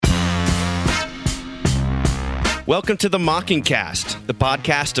Welcome to the Mockingcast, the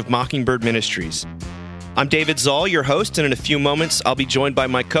podcast of Mockingbird Ministries. I'm David Zoll, your host, and in a few moments, I'll be joined by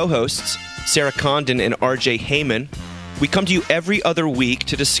my co-hosts, Sarah Condon and RJ Heyman. We come to you every other week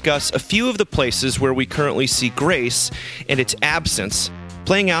to discuss a few of the places where we currently see grace and its absence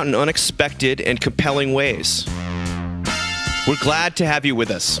playing out in unexpected and compelling ways. We're glad to have you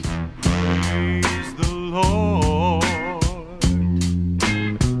with us. Praise the Lord.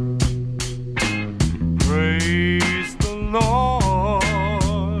 Praise the Lord.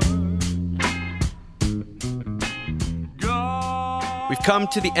 We've come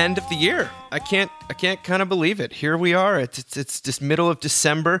to the end of the year. I can't kind of believe it. Here we are. It's just middle of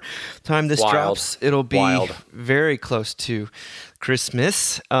December. Time this drops, it'll be very close to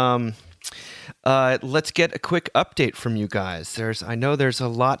Christmas. Let's get a quick update from you guys. I know there's a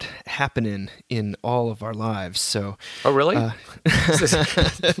lot happening in all of our lives. So, oh really?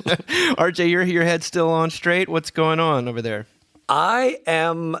 RJ, your head still on straight? What's going on over there? I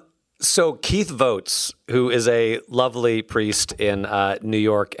am. So Keith Votes, who is a lovely priest in New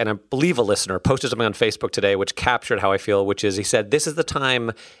York, and I believe a listener, posted something on Facebook today which captured how I feel, which is he said, this is the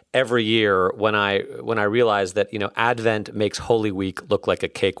time every year when I realize that, Advent makes Holy Week look like a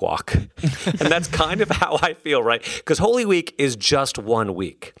cakewalk. And that's kind of how I feel, right? Because Holy Week is just 1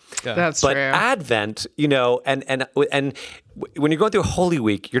 week. Yeah. That's but true. Advent, and when you're going through Holy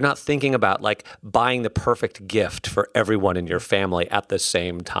Week, you're not thinking about like buying the perfect gift for everyone in your family at the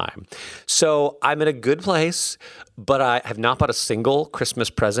same time. So I'm in a good place, but I have not bought a single Christmas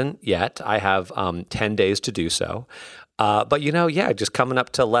present yet. I have 10 days to do so. But just coming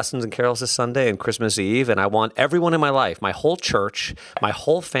up to Lessons and Carols this Sunday and Christmas Eve, and I want everyone in my life, my whole church, my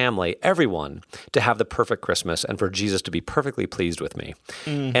whole family, everyone to have the perfect Christmas and for Jesus to be perfectly pleased with me.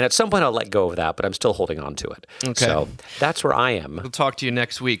 And at some point I'll let go of that, but I'm still holding on to it. Okay. So that's where I am. We'll talk to you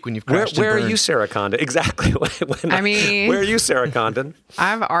next week when you've crashed Where and are you, Sarah Condon? Exactly. Where are you, Sarah Condon?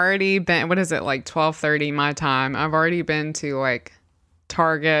 I've already been, what is it, like 12:30 my time. I've already been to like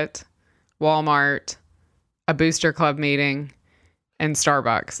Target, Walmart, a Booster Club meeting, and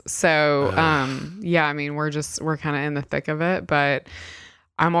Starbucks. So, we're kind of in the thick of it, but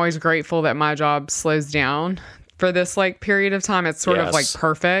I'm always grateful that my job slows down for this like period of time. It's sort of like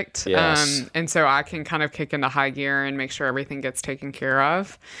perfect. Yes. And so I can kind of kick into high gear and make sure everything gets taken care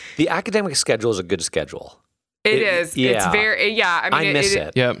of. The academic schedule is a good schedule. It is. Yeah. It's very, I miss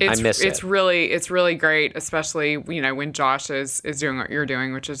it. Yep. I miss it. It's really great, especially, when Josh is doing what you're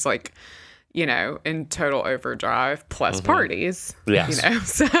doing, which is like, in total overdrive plus parties. Yes.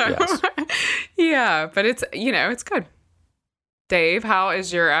 So Yes. Yeah, but it's, it's good. Dave, how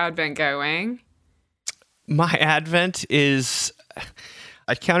is your Advent going? My Advent is,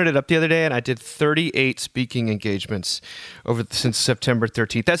 I counted it up the other day, and I did 38 speaking engagements since September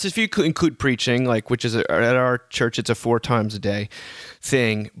 13th. That's if you include preaching, which is at our church, it's a 4 times a day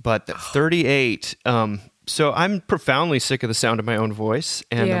thing, but 38. So I'm profoundly sick of the sound of my own voice,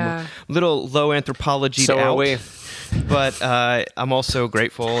 and I'm a little low anthropology So out. are we. But I'm also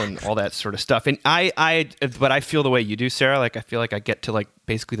grateful and all that sort of stuff. And but I feel the way you do, Sarah. I feel like I get to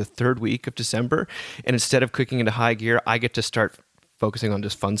basically the 3rd week of December, and instead of cooking into high gear, I get to start focusing on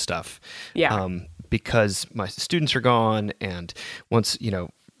just fun stuff. Yeah. Because my students are gone, and once a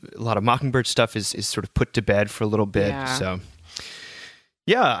lot of Mockingbird stuff is sort of put to bed for a little bit. Yeah. So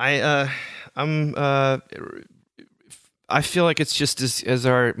I feel like it's just as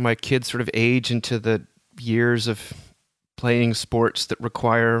my kids sort of age into the years of playing sports that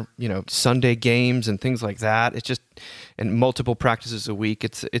require, Sunday games and things like that. It's just, and multiple practices a week.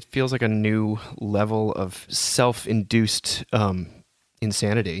 It feels like a new level of self-induced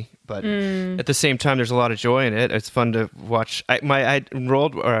insanity, but at the same time, there's a lot of joy in it. It's fun to watch. I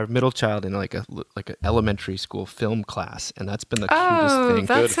enrolled our middle child in like an elementary school film class, and that's been the cutest thing.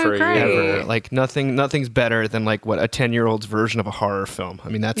 That's so great. Ever. Nothing's better than what a 10-year-old's version of a horror film. I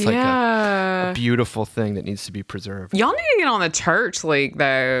mean, that's a beautiful thing that needs to be preserved. Y'all need to get on the church league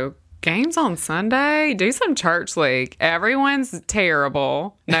though. Games on Sunday? Do some church league. Everyone's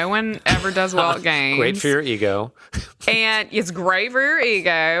terrible. No one ever does well at games. Great for your ego. And it's great for your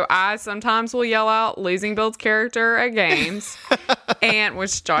ego. I sometimes will yell out losing builds character at games, and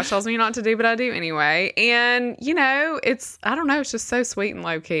which Josh tells me not to do, but I do anyway. And, it's just so sweet and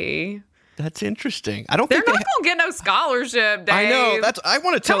low key. That's interesting. I don't They're think not going to get no scholarship, Dave. I know. I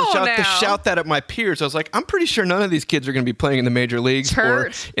want to shout that at my peers. I was like, I'm pretty sure none of these kids are going to be playing in the major leagues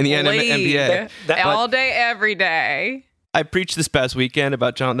Church or in the league. NBA. All day, every day. I preached this past weekend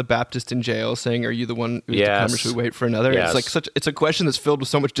about John the Baptist in jail, saying, "Are you the one who's to come, or should we wait for another?" Yes. It's like it's a question that's filled with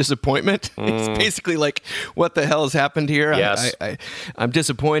so much disappointment. It's basically like, what the hell has happened here? Yes. I'm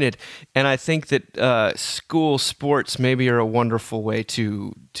disappointed, and I think that school sports maybe are a wonderful way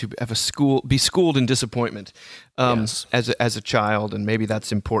to have be schooled in disappointment as a child, and maybe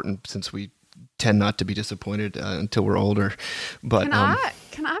that's important since we tend not to be disappointed until we're older. But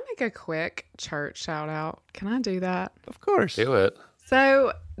Can I make a quick church shout out? Can I do that? Of course. Do it.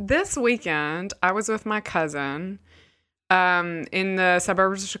 So this weekend, I was with my cousin in the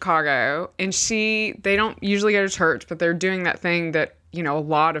suburbs of Chicago, and they don't usually go to church, but they're doing that thing that, a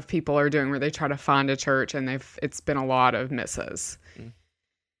lot of people are doing where they try to find a church, and it's been a lot of misses.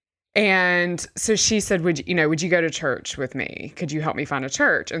 And so she said, would you go to church with me? Could you help me find a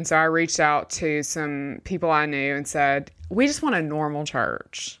church? And so I reached out to some people I knew and said, we just want a normal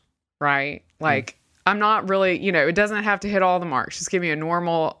church, right? Like, I'm not really, it doesn't have to hit all the marks. Just give me a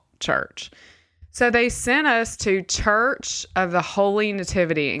normal church. So they sent us to Church of the Holy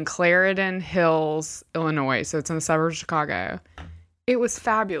Nativity in Clarendon Hills, Illinois. So it's in the suburbs of Chicago. It was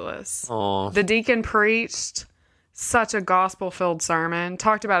fabulous. Aww. The deacon preached such a gospel-filled sermon,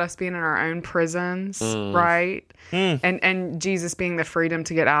 talked about us being in our own prisons, right? And Jesus being the freedom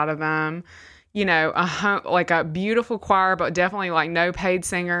to get out of them. Like a beautiful choir, but definitely like no paid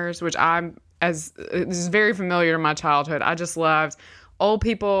singers, which this is very familiar to my childhood. I just loved old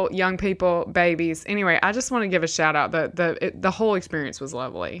people, young people, babies. Anyway, I just want to give a shout out. The whole experience was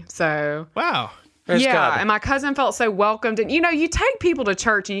lovely. So wow. Praise God. And my cousin felt so welcomed. And, you take people to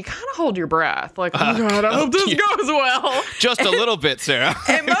church and you kind of hold your breath. Like, oh, God, I hope this goes well. Just a little bit, Sarah.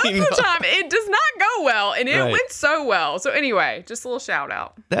 And most of the time, it does not go well. And it went so well. So anyway, just a little shout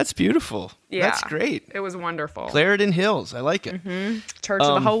out. That's beautiful. Yeah. That's great. It was wonderful. Clarendon Hills. I like it. Church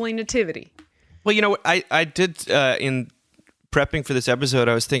of the Holy Nativity. Well, I did, in prepping for this episode,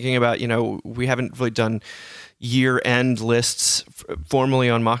 I was thinking about, we haven't really done year-end lists formally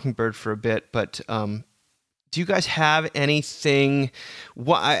on Mockingbird for a bit, but do you guys have anything,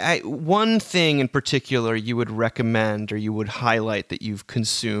 one thing in particular you would recommend or you would highlight that you've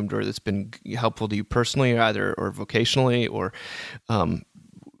consumed or that's been helpful to you personally, either or vocationally, or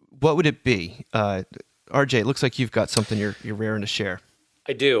what would it be? RJ, it looks like you've got something you're raring to share.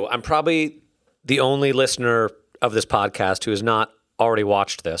 I do. I'm probably the only listener of this podcast who has not already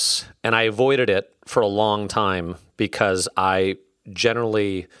watched this, and I avoided it for a long time because I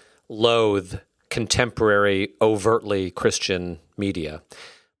generally loathe contemporary, overtly Christian media.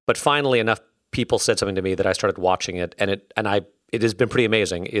 But finally, enough people said something to me that I started watching it, and it has been pretty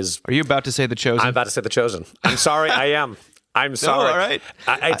amazing. Are you about to say The Chosen? I'm about to say The Chosen. I'm sorry, I am. I'm sorry. No, all right.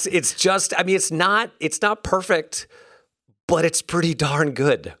 It's just, it's not perfect, but it's pretty darn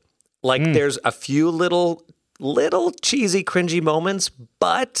good. Like there's a few little cheesy, cringy moments,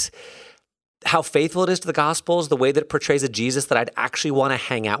 but how faithful it is to the Gospels, the way that it portrays a Jesus that I'd actually want to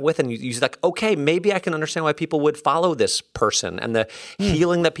hang out with. And you're like, okay, maybe I can understand why people would follow this person and the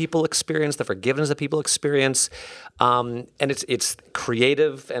healing that people experience, the forgiveness that people experience. And it's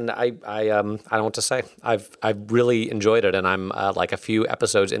creative, and I don't know what to say. I've really enjoyed it, and I'm like a few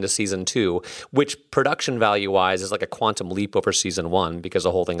episodes into season 2, which production value wise is like a quantum leap over season 1 because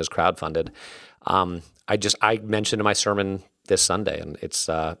the whole thing is crowdfunded. I mentioned in my sermon this Sunday, and it's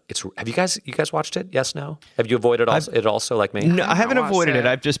have you guys watched it? Yes, no? Have you avoided it also like me? No, I haven't avoided it.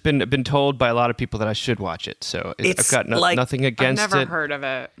 I've just been told by a lot of people that I should watch it. So I've got nothing against it. I've never heard of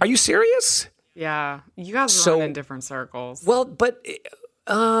it. Are you serious? Yeah. You guys run in different circles. Well, but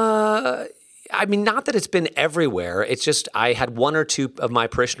I mean, not that it's been everywhere. It's just I had one or two of my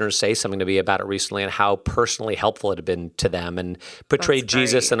parishioners say something to me about it recently and how personally helpful it had been to them and portrayed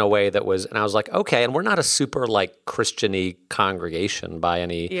Jesus in a way that was, and I was like, okay, and we're not a super like Christian-y congregation by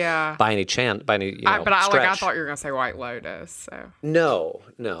any chance, by any But I stretch. thought you were gonna say White Lotus. So No,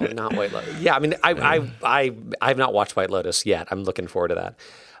 not White Lotus. Yeah, I mean, I have not watched White Lotus yet. I'm looking forward to that.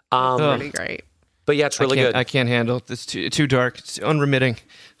 pretty great. But yeah, it's really good. I can't handle it. It's too dark. It's unremitting.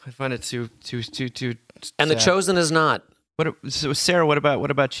 I find it too. And The Chosen is not. So Sarah, what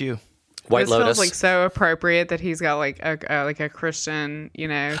about you? White this Lotus feels like so appropriate that he's got like a Christian,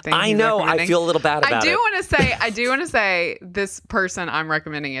 thing. I know. I feel a little bad about it. I do want to say this person I'm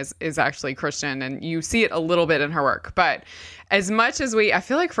recommending is actually Christian, and you see it a little bit in her work. But as much as I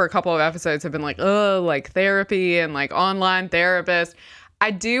feel like for a couple of episodes have been like, oh, like therapy and like online therapist. I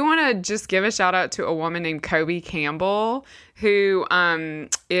do want to just give a shout out to a woman named Kobe Campbell, who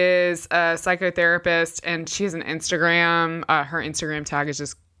is a psychotherapist, and she has an Instagram. Her Instagram tag is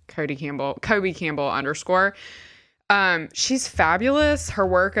just Kobe Campbell _. She's fabulous. Her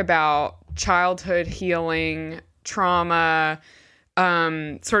work about childhood healing trauma,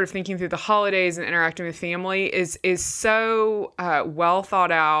 sort of thinking through the holidays and interacting with family is so well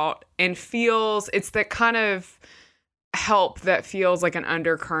thought out and it's that kind of help that feels like an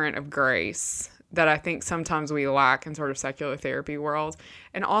undercurrent of grace that I think sometimes we lack in sort of secular therapy world.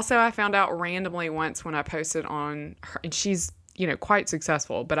 And also I found out randomly once when I posted on her, and she's, quite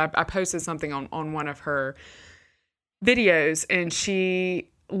successful, but I posted something on one of her videos and she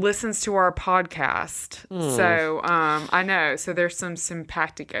listens to our podcast. So I know. So there's some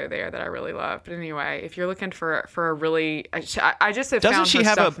simpatico there that I really love. But anyway, if you're looking for a really, I just have Doesn't found she her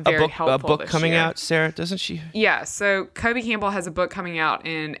have stuff very a helpful book this coming year. out, Sarah? Doesn't she? Yeah. So Kobe Campbell has a book coming out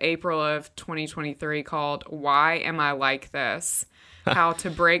in April of 2023 called "Why Am I Like This? How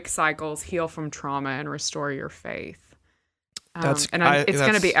to Break Cycles, Heal from Trauma, and Restore Your Faith." It's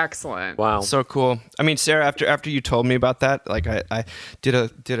going to be excellent. Wow. So cool. I mean, Sarah, after you told me about that, like I did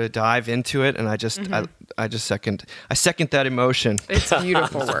a dive into it, and I just second that emotion. It's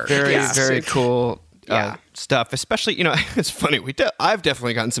beautiful work. Very cool Yeah. stuff. Especially, it's funny. I've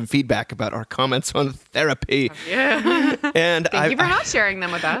definitely gotten some feedback about our comments on therapy. Yeah. And Thank you for not sharing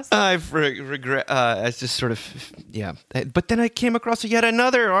them with us. I've regret. I just sort of, yeah. But then I came across yet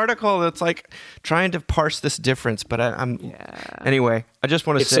another article that's like trying to parse this difference. But anyway. I just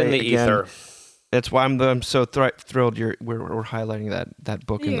want to say it's in the again, ether. that's why I'm so thrilled we're highlighting that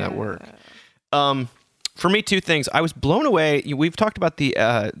book and that work. For me, two things. I was blown away. We've talked about the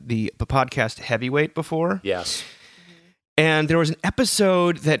podcast Heavyweight before. Yes. And there was an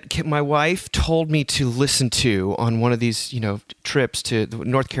episode that my wife told me to listen to on one of these, trips to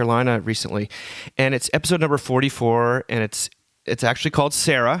North Carolina recently. And it's episode number 44, and it's actually called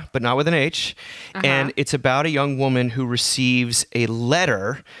Sarah, but not with an H. And it's about a young woman who receives a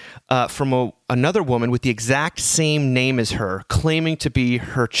letter from another woman with the exact same name as her, claiming to be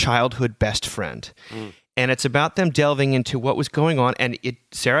her childhood best friend. And it's about them delving into what was going on. And it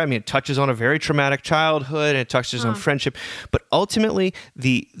touches on a very traumatic childhood, and it touches on friendship. But ultimately,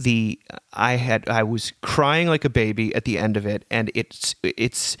 I was crying like a baby at the end of it. And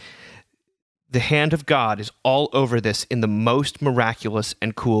it's the hand of God is all over this in the most miraculous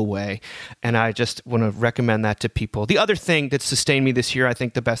and cool way. And I just want to recommend that to people. The other thing that sustained me this year, I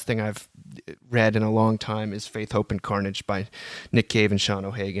think the best thing I've read in a long time, is Faith, Hope, and Carnage by Nick Cave and Sean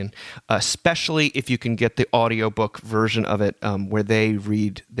O'Hagan, especially if you can get the audiobook version of it, where they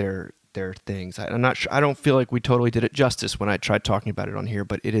read their things. I'm not sure. I don't feel like we totally did it justice when I tried talking about it on here,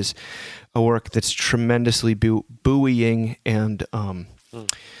 but it is a work that's tremendously buoying and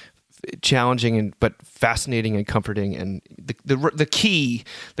challenging, but fascinating and comforting. And the key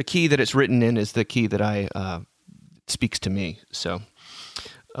that it's written in is the key that I speaks to me. So.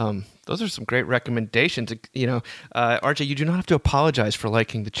 Those are some great recommendations. RJ, you do not have to apologize for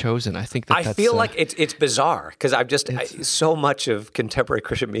liking The Chosen. I think I feel like it's bizarre because so much of contemporary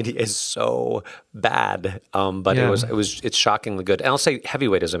Christian media is so bad. But it's shockingly good. And I'll say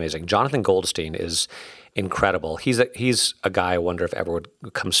Heavyweight is amazing. Jonathan Goldstein is incredible. He's a guy I wonder if ever would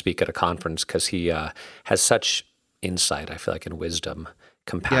come speak at a conference because he has such insight, I feel like, and wisdom,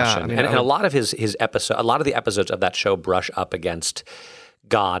 compassion. And a lot of his episode, a lot of the episodes of that show brush up against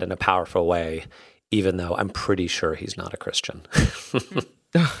God in a powerful way, even though I'm pretty sure he's not a Christian.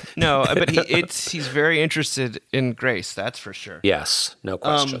 No, but he's very interested in grace, that's for sure. Yes, no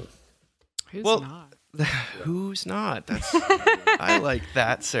question. Who's not? Who's not? I like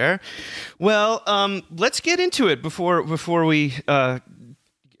that, Sarah. Well, let's get into it before we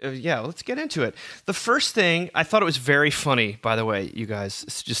let's get into it. The first thing, I thought it was very funny, by the way, you guys,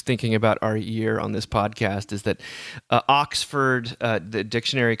 just thinking about our year on this podcast, is that Oxford, the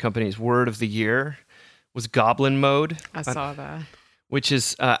dictionary company's word of the year was goblin mode. I saw that. Which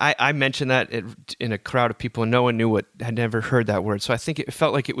is, I mentioned that in a crowd of people, and no one had never heard that word. So I think it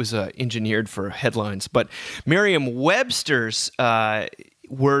felt like it was engineered for headlines. But Merriam-Webster's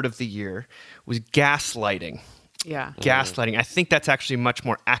word of the year was gaslighting. Yeah. Gaslighting. I think that's actually much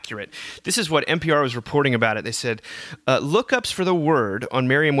more accurate. This is what NPR was reporting about it. They said, lookups for the word on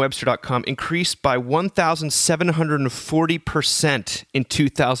merriam-webster.com increased by 1,740% in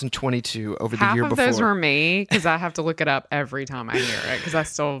 2022 over the year before. Half of those were me, because I have to look it up every time I hear it, because I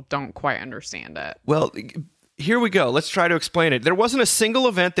still don't quite understand it. Well, here we go. Let's try to explain it. There wasn't a single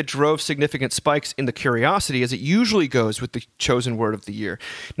event that drove significant spikes in the curiosity, as it usually goes with the chosen word of the year.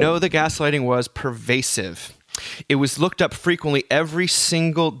 No, the gaslighting was pervasive. It was looked up frequently every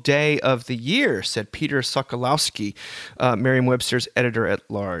single day of the year, said Peter Sokolowski, Merriam-Webster's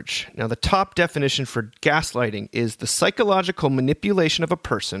editor-at-large. Now, the top definition for gaslighting is the psychological manipulation of a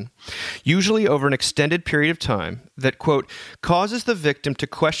person, usually over an extended period of time, that, quote, causes the victim to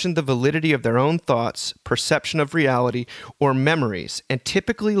question the validity of their own thoughts, perception of reality, or memories, and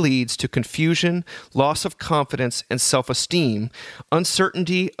typically leads to confusion, loss of confidence and self-esteem,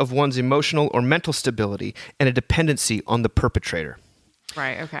 uncertainty of one's emotional or mental stability, and a dependency on the perpetrator.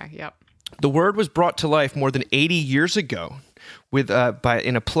 Right. Okay. Yep. The word was brought to life more than 80 years ago in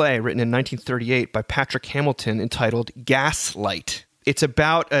a play written in 1938 by Patrick Hamilton entitled Gaslight. It's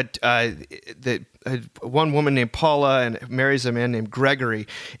about one woman named Paula and marries a man named Gregory,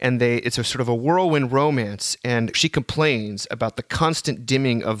 and it's a sort of a whirlwind romance, and she complains about the constant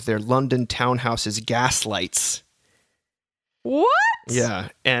dimming of their London townhouse's gas lights. What? Yeah,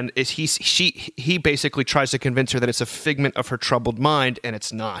 and he basically tries to convince her that it's a figment of her troubled mind, and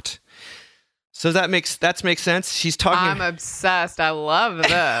it's not. So that makes sense. She's talking. I'm obsessed. I love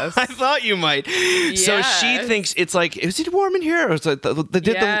this. I thought you might. Yes. So she thinks it's like, is it warm in here? Or is it,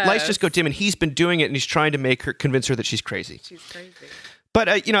 the lights just go dim, and he's been doing it, and he's trying to convince her that she's crazy. She's crazy. But,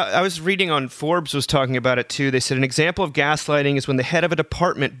 I was reading on Forbes was talking about it too. They said an example of gaslighting is when the head of a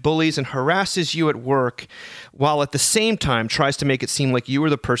department bullies and harasses you at work while at the same time tries to make it seem like you are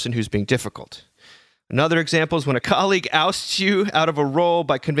the person who's being difficult. Another example is when a colleague ousts you out of a role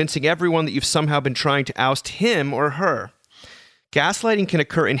by convincing everyone that you've somehow been trying to oust him or her. Gaslighting can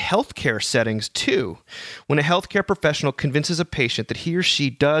occur in healthcare settings, too, when a healthcare professional convinces a patient that he or she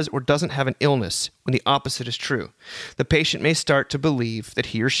does or doesn't have an illness when the opposite is true. The patient may start to believe that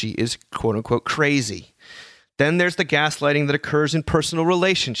he or she is, quote-unquote, crazy. Then there's the gaslighting that occurs in personal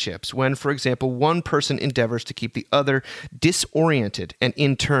relationships when, for example, one person endeavors to keep the other disoriented and,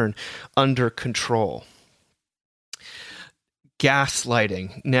 in turn, under control.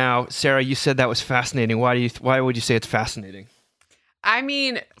 Gaslighting. Now, Sarah, you said that was fascinating. Why would you say it's fascinating? I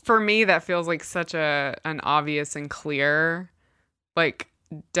mean, for me, that feels like such an obvious and clear, like,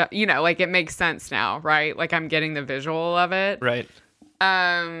 like it makes sense now, right? Like I'm getting the visual of it. Right.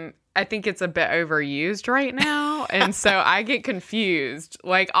 I think it's a bit overused right now. And so I get confused.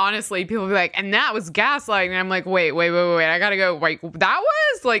 Like, honestly, people be like, and that was gaslighting. And I'm like, wait. I got to go, like, that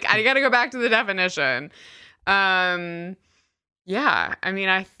was? Like, I got to go back to the definition. Yeah. I mean,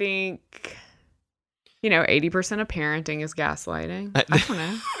 I think... 80% of parenting is gaslighting. I don't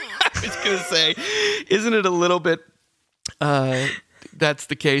know. I was going to say, isn't it a little bit, that's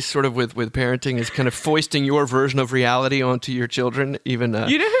the case sort of with parenting, is kind of foisting your version of reality onto your children, even...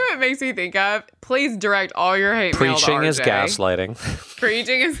 You know who it makes me think of? Please direct all your hate mail to RJ. Preaching is gaslighting.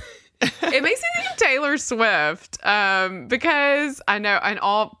 Preaching is... It makes me think of Taylor Swift, because I know, and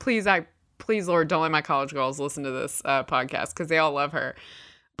please, Lord, don't let my college girls listen to this podcast, because they all love her.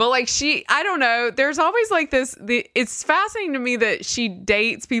 But like I don't know, there's always like it's fascinating to me that she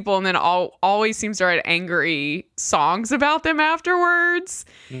dates people and then always seems to write angry songs about them afterwards.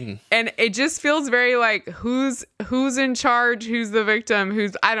 Mm. And it just feels very like, who's in charge? Who's the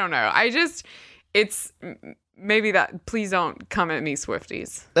victim? I don't know. It's maybe that, please don't come at me,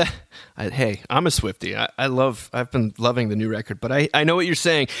 Swifties. Hey, I'm a Swiftie. I've been loving the new record, but I know what you're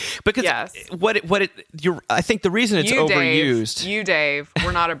saying, because yes. I think the reason it's overused. Dave,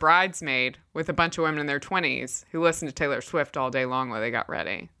 were not a bridesmaid with a bunch of women in their 20s who listened to Taylor Swift all day long while they got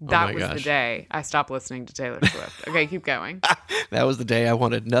ready. That was the day I stopped listening to Taylor Swift. Okay, keep going. That was the day I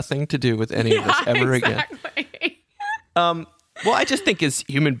wanted nothing to do with any of this ever again. Well, I just think as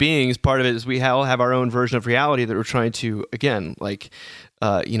human beings, part of it is we all have our own version of reality that we're trying to, again,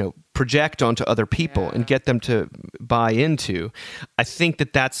 project onto other people and get them to buy into. I think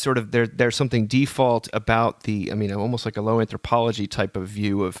that's sort of, there's something default about almost like a low anthropology type of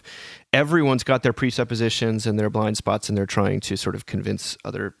view of everyone's got their presuppositions and their blind spots, and they're trying to sort of convince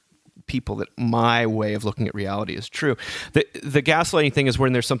other people that my way of looking at reality is true. The gaslighting thing is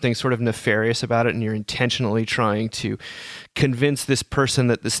when there's something sort of nefarious about it, and you're intentionally trying to convince this person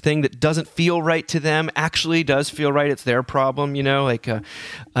that this thing that doesn't feel right to them actually does feel right. It's their problem,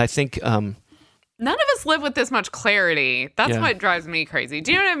 I think... None of us live with this much clarity. That's what drives me crazy.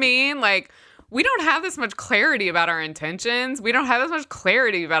 Do you know what I mean? Like, we don't have this much clarity about our intentions. We don't have this much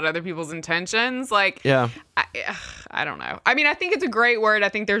clarity about other people's intentions. Like, I don't know. I mean, I think it's a great word. I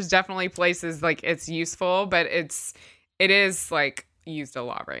think there's definitely places like it's useful, but it is like used a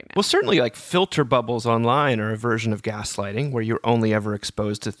lot right now. Well, certainly like filter bubbles online are a version of gaslighting where you're only ever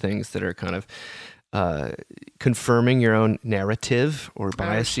exposed to things that are kind of confirming your own narrative or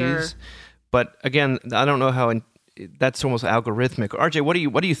biases. Sure. But again, I don't know how that's almost algorithmic. RJ,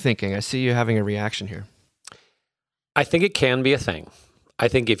 what are you thinking? I see you having a reaction here. I think it can be a thing. I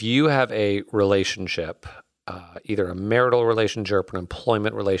think if you have a relationship, either a marital relationship, an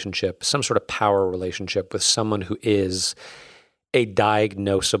employment relationship, some sort of power relationship with someone who is a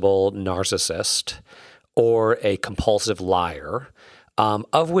diagnosable narcissist or a compulsive liar,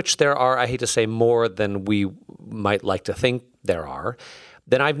 of which there are, I hate to say, more than we might like to think there are,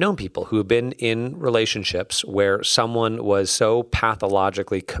 then I've known people who have been in relationships where someone was so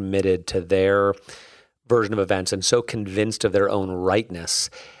pathologically committed to their version of events and so convinced of their own rightness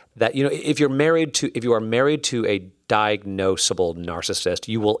that, if you are married to a diagnosable narcissist,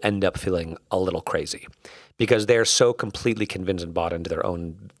 you will end up feeling a little crazy because they're so completely convinced and bought into their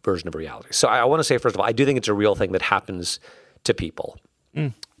own version of reality. So I want to say, first of all, I do think it's a real thing that happens to people.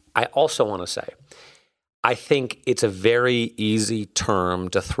 I also want to say, I think it's a very easy term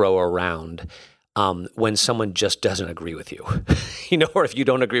to throw around when someone just doesn't agree with you, or if you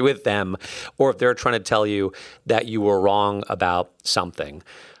don't agree with them, or if they're trying to tell you that you were wrong about something,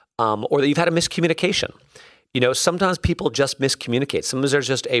 or that you've had a miscommunication. Sometimes people just miscommunicate. Sometimes there's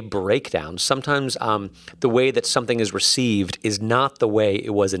just a breakdown. Sometimes the way that something is received is not the way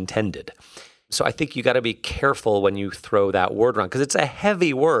it was intended. So I think you got to be careful when you throw that word around because it's a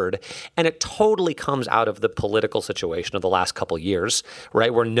heavy word and it totally comes out of the political situation of the last couple of years,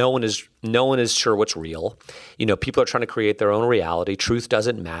 right? Where no one is sure what's real. People are trying to create their own reality. Truth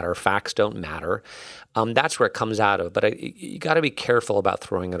doesn't matter. Facts don't matter. That's where it comes out of. But you got to be careful about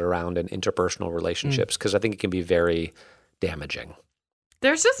throwing it around in interpersonal relationships because I think it can be very damaging.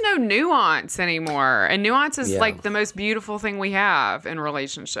 There's just no nuance anymore. And nuance is like the most beautiful thing we have in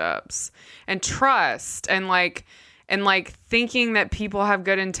relationships. And trust and like thinking that people have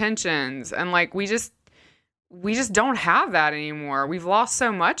good intentions. And like we just don't have that anymore. We've lost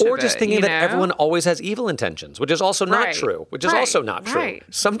so much of it. Or just thinking that everyone always has evil intentions, which is also not true.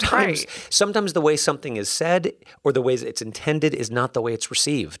 Sometimes the way something is said or the way it's intended is not the way it's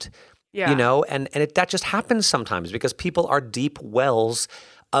received. Yeah. That just happens sometimes because people are deep wells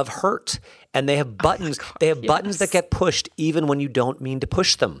of hurt and they have buttons. They have buttons that get pushed even when you don't mean to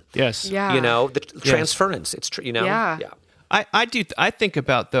push them. Yes. Yeah. The transference. It's true. Yeah. I do. I think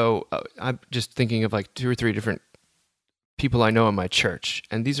about though. I'm just thinking of like 2 or 3 different people I know in my church,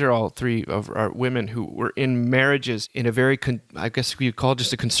 and these are all 3 of our women who were in marriages in a very, I guess we would call it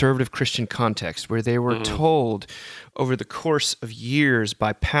just a conservative Christian context, where they were told over the course of years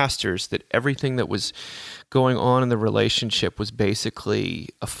by pastors that everything that was going on in the relationship was basically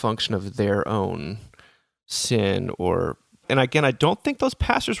a function of their own sin and again, I don't think those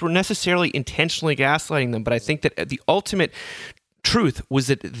pastors were necessarily intentionally gaslighting them, but I think that the ultimate truth was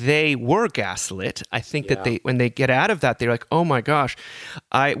that they were gaslit. I think that when they get out of that, they're like, oh my gosh,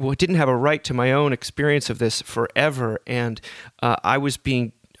 I didn't have a right to my own experience of this forever, and I was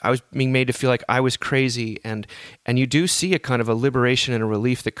being made to feel like I was crazy, and you do see a kind of a liberation and a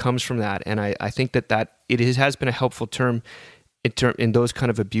relief that comes from that, and I think that it has been a helpful term in those kind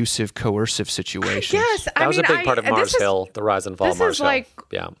of abusive, coercive situations. Yes, that was a big part of Mars Hill, the rise and fall of Mars Hill.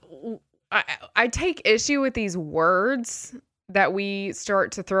 I take issue with these words that we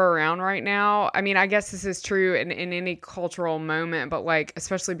start to throw around right now. I mean, I guess this is true in any cultural moment, but like,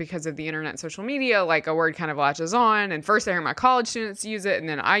 especially because of the internet and social media, like a word kind of latches on. And first I hear my college students use it, and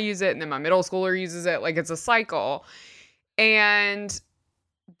then I use it, and then my middle schooler uses it. Like it's a cycle. And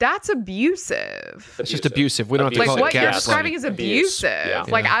that's abusive. It's just abusive. We don't have to like call it what you're gaslighting. describing is abusive. Yeah.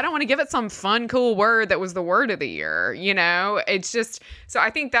 Like I don't want to give it some fun, cool word that was the word of the year. It's just, so I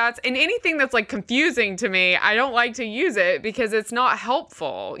think that's, and anything that's like confusing to me, I don't like to use it because it's not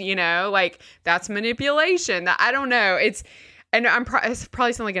helpful. Like that's manipulation. That I don't know. And it's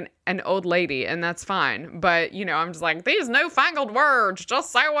probably sound like an old lady, and that's fine. But, I'm just like, these newfangled words,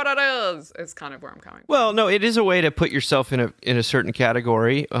 just say what it is. It's kind of where I'm coming from. Well, no, it is a way to put yourself in a certain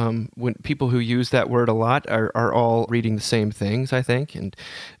category. When people who use that word a lot are all reading the same things, I think. And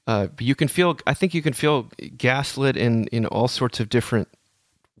you can feel gaslit in all sorts of different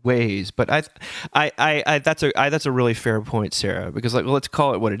ways. But that's a really fair point, Sarah, because let's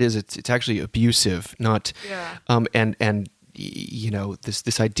call it what it is. It's actually abusive, not and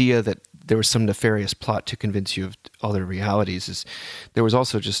this idea that there was some nefarious plot to convince you of other realities is there was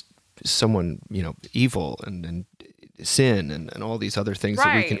also just someone evil and sin and all these other things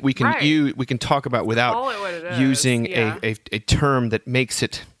that we can talk about without using a term that makes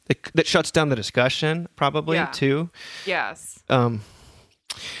it that shuts down the discussion probably too. Yes. Well,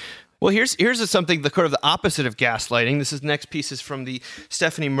 here's something the opposite of gaslighting. This next piece is from the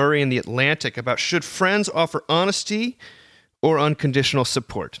Stephanie Murray in The Atlantic about should friends offer honesty or unconditional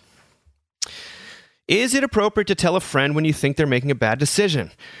support. Is it appropriate to tell a friend when you think they're making a bad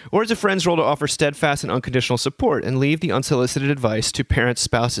decision? Or is a friend's role to offer steadfast and unconditional support and leave the unsolicited advice to parents,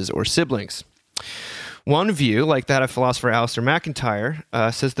 spouses, or siblings? One view, like that of philosopher Alistair MacIntyre,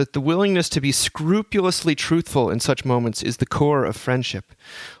 says that the willingness to be scrupulously truthful in such moments is the core of friendship.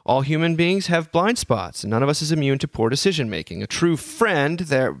 All human beings have blind spots, and none of us is immune to poor decision-making. A true friend,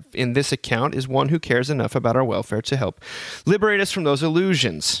 there in this account, is one who cares enough about our welfare to help liberate us from those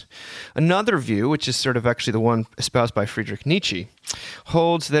illusions. Another view, which is sort of actually the one espoused by Friedrich Nietzsche,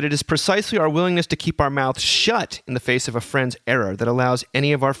 holds that it is precisely our willingness to keep our mouths shut in the face of a friend's error that allows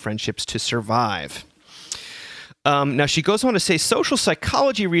any of our friendships to survive. Now, she goes on to say social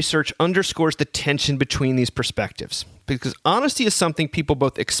psychology research underscores the tension between these perspectives, because honesty is something people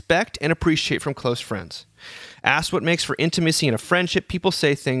both expect and appreciate from close friends. Asked what makes for intimacy in a friendship, people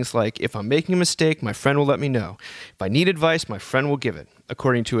say things like, if I'm making a mistake, my friend will let me know. If I need advice, my friend will give it,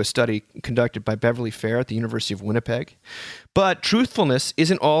 according to a study conducted by Beverly Fair at the University of Winnipeg. But truthfulness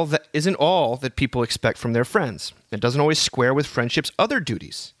isn't all that people expect from their friends. It doesn't always square with friendship's other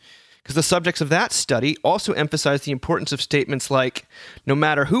duties. Because the subjects of that study also emphasize the importance of statements like, no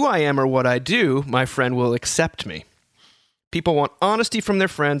matter who I am or what I do, my friend will accept me. People want honesty from their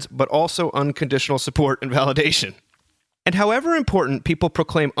friends, but also unconditional support and validation. And however important people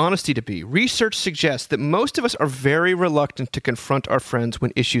proclaim honesty to be, research suggests that most of us are very reluctant to confront our friends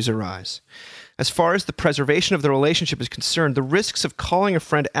when issues arise. As far as the preservation of the relationship is concerned, the risks of calling a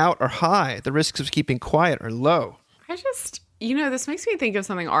friend out are high. The risks of keeping quiet are low. This makes me think of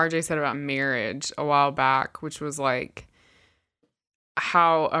something RJ said about marriage a while back, which was like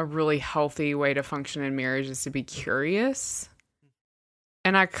how a really healthy way to function in marriage is to be curious.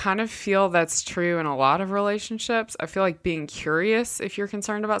 And I kind of feel that's true in a lot of relationships. I feel like being curious if you're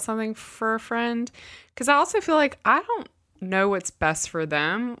concerned about something for a friend, because I also feel like I don't know what's best for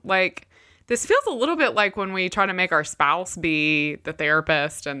them. Like, this feels a little bit like when we try to make our spouse be the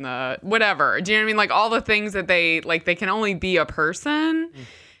therapist and the whatever. Do you know what I mean? Like all the things that they can only be a person.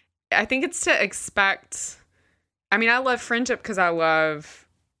 I think it's to expect. I mean, I love friendship because I love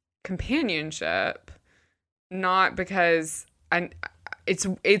companionship, not because it's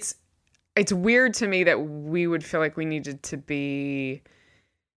weird to me that we would feel like we needed to be.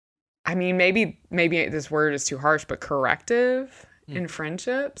 I mean, maybe this word is too harsh, but corrective. In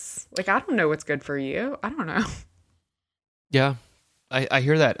friendships. Like, I don't know what's good for you. I don't know. Yeah, I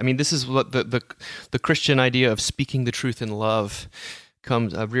hear that. I mean, this is what the Christian idea of speaking the truth in love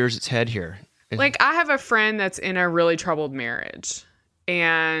rears its head here. Like, I have a friend that's in a really troubled marriage,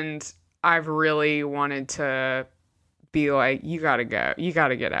 and I've really wanted to be like, you gotta go. You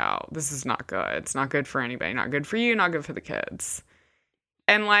gotta get out. This is not good. It's not good for anybody. Not good for you. Not good for the kids.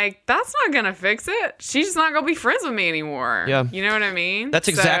 And, like, that's not going to fix it. She's just not going to be friends with me anymore. Yeah. You know what I mean? That's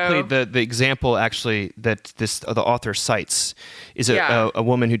exactly the example, actually, that the author cites, is a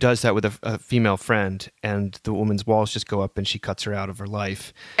woman who does that with a female friend, and the woman's walls just go up and she cuts her out of her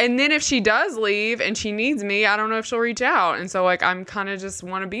life. And then if she does leave and she needs me, I don't know if she'll reach out. And so, like, I'm kind of just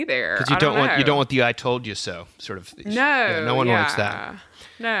want to be there. Because you don't want the I told you so sort of. No one wants that.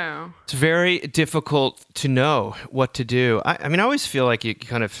 No. It's very difficult to know what to do. I mean, I always feel like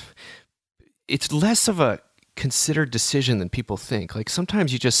it's less of a considered decision than people think. Like,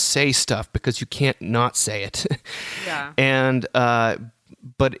 sometimes you just say stuff because you can't not say it. Yeah. And,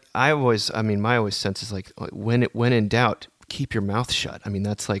 but my always sense is like, when in doubt, keep your mouth shut. I mean,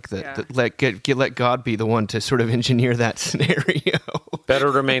 that's like let God be the one to sort of engineer that scenario. Better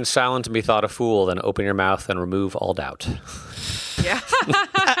remain silent and be thought a fool than open your mouth and remove all doubt. Yeah.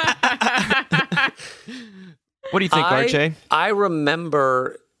 What do you think, RJ? I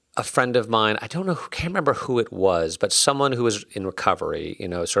remember a friend of mine, can't remember who it was, but someone who was in recovery,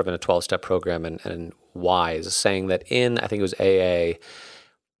 sort of in a 12-step program and wise, saying that I think it was AA,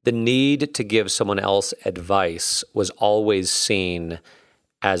 the need to give someone else advice was always seen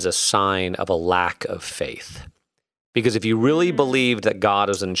as a sign of a lack of faith. Because if you really believed that God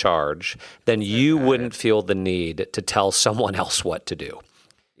is in charge, then you wouldn't feel the need to tell someone else what to do.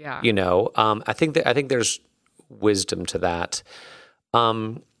 Yeah. I think there's wisdom to that.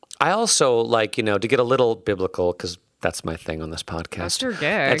 I also like, to get a little biblical, because that's my thing on this podcast. That's your gig.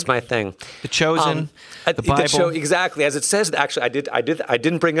 That's my thing. The Chosen, the Bible. Exactly. As it says, actually, I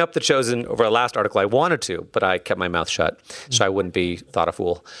didn't bring up The Chosen over the last article. I wanted to, but I kept my mouth shut so I wouldn't be thought a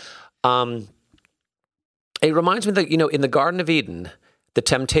fool. It reminds me that, in the Garden of Eden, the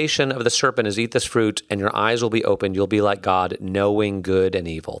temptation of the serpent is eat this fruit and your eyes will be opened. You'll be like God, knowing good and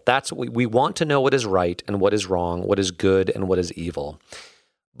evil. That's we want to know what is right and what is wrong, what is good and what is evil.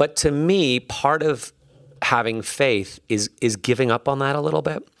 But to me, part of having faith is giving up on that a little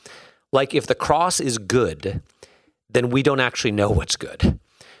bit. Like if the cross is good, then we don't actually know what's good.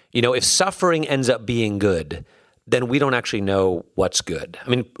 If suffering ends up being good, then we don't actually know what's good. I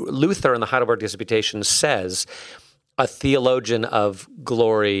mean, Luther in the Heidelberg Disputation says a theologian of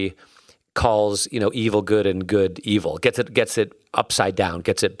glory calls, evil good and good evil, gets it upside down,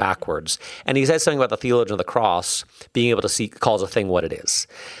 gets it backwards. And he says something about the theologian of the cross being able to see, calls a thing what it is.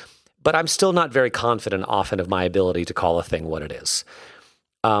 But I'm still not very confident often of my ability to call a thing what it is.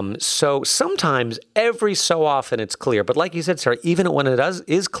 So sometimes, every so often, it's clear. But like you said, Sarah, even when it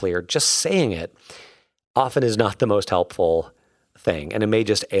is clear, just saying it often is not the most helpful thing, and it may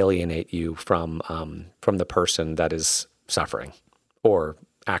just alienate you from the person that is suffering or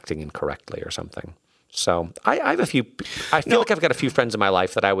acting incorrectly or something. So I have a few. I feel like I've got a few friends in my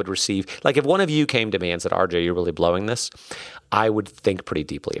life that I would receive. Like if one of you came to me and said, "RJ, you're really blowing this," I would think pretty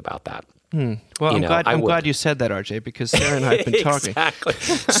deeply about that. Well, I'm glad you said that, RJ, because Sarah and I have been talking. Exactly.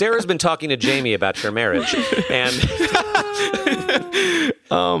 Sarah's been talking to Jamie about your marriage, and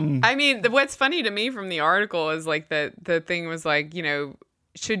I mean, what's funny to me from the article is like the thing was like,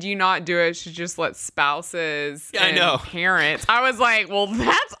 should you not do it? Should you just let spouses and parents? I was like, well,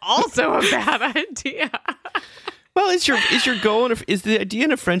 that's also a bad idea. Well, is your goal is the idea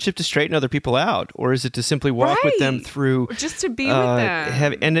in a friendship to straighten other people out, or is it to simply walk with them through, or just to be with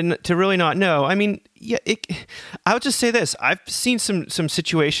them, and then to really not know? I mean, yeah, I would just say this: I've seen some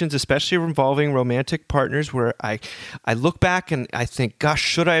situations, especially involving romantic partners, where I look back and I think, gosh,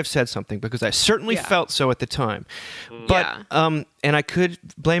 should I have said something? Because I certainly felt so at the time. But and I could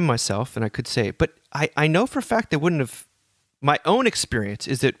blame myself, and I could say, but I know for a fact they wouldn't have. My own experience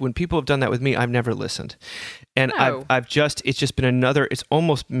is that when people have done that with me, I've never listened. And it's just been it's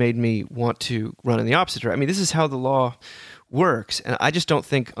almost made me want to run in the opposite direction. I mean, this is how the law works. And I just don't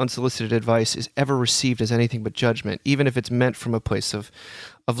think unsolicited advice is ever received as anything but judgment, even if it's meant from a place of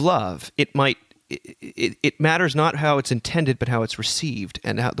love. It matters not how it's intended, but how it's received.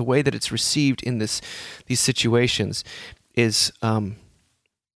 And how the way that it's received in these situations is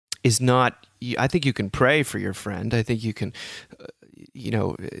not. I think you can pray for your friend. I think you can,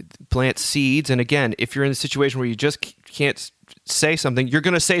 plant seeds. And again, if you're in a situation where you just can't say something, you're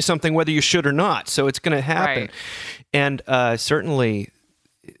going to say something whether you should or not. So it's going to happen. Right. And certainly,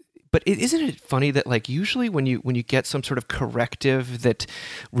 but isn't it funny that like usually when you get some sort of corrective that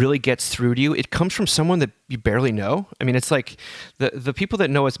really gets through to you, it comes from someone that you barely know. I mean, it's like the people that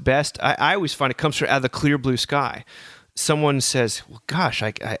know us best. I always find it comes from out of the clear blue sky. Someone says, well, gosh,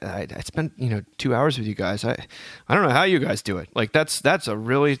 I spent 2 hours with you guys. I don't know how you guys do it. Like that's a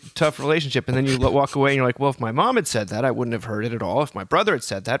really tough relationship. And then you walk away and you're like, well, if my mom had said that, I wouldn't have heard it at all. If my brother had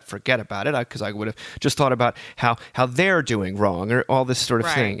said that, forget about it, because I would have just thought about how they're doing wrong or all this sort of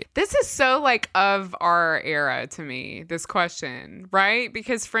thing. This is so like of our era to me, this question, right?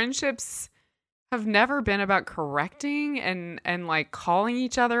 Because friendships have never been about correcting and like calling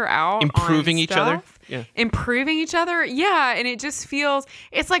each other out, improving on each stuff. other, improving each other, and it just feels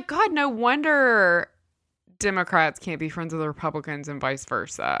it's like God. No wonder Democrats can't be friends with Republicans and vice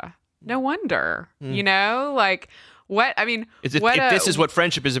versa. No wonder, like. What I mean, if this is what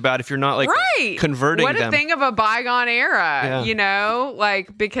friendship is about, if you're not like converting them. What a thing of a bygone era,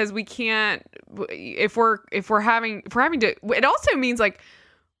 like because we can't. If we're having to, it also means like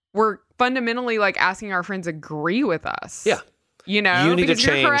we're fundamentally like asking our friends agree with us. Yeah. You need to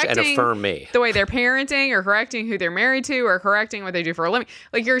change and affirm me. The way they're parenting or correcting who they're married to or correcting what they do for a living.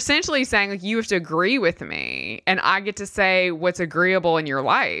 Like you're essentially saying like you have to agree with me and I get to say what's agreeable in your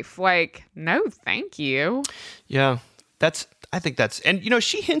life. Like, no, thank you. Yeah. I think that's, and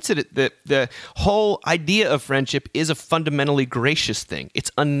she hints at it that the whole idea of friendship is a fundamentally gracious thing. It's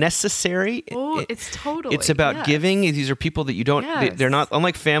unnecessary. Oh, it's totally. It's about giving. These are people that you don't. They're not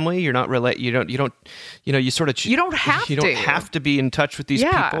unlike family. You're not You don't. You sort of. You don't have to. You don't have to be in touch with these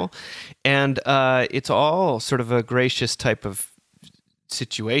people, and it's all sort of a gracious type of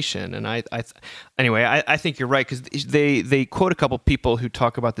situation. And I think you're right because they quote a couple people who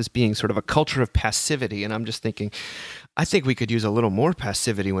talk about this being sort of a culture of passivity, and I'm just thinking. I think we could use a little more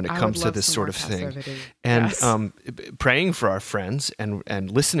passivity when it comes to this sort of thing, and praying for our friends and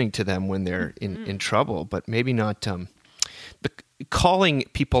listening to them when they're in trouble, but maybe not calling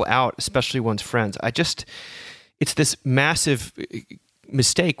people out, especially one's friends. It's this massive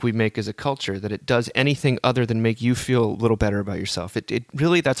mistake we make as a culture that it does anything other than make you feel a little better about yourself. It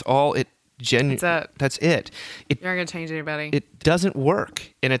really that's all it. That's it. You're not gonna change anybody. It doesn't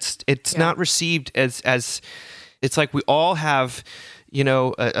work, and it's not received as. It's like we all have,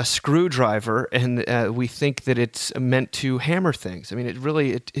 a screwdriver, and we think that it's meant to hammer things. I mean,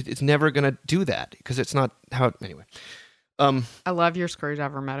 it's never going to do that because it's not how. Anyway, I love your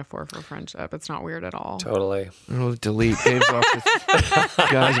screwdriver metaphor for friendship. It's not weird at all. Totally. I'll delete Dave's office.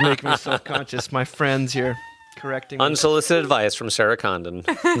 Guys, make me self-conscious. My friends here correcting me. Unsolicited advice from Sarah Condon.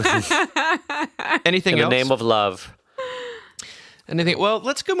 Anything In the else? name of love. Anything? Well,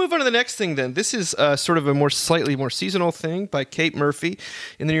 let's go move on to the next thing then. This is sort of a slightly more seasonal thing by Kate Murphy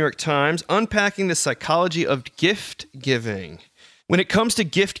in the New York Times, unpacking the psychology of gift giving. When it comes to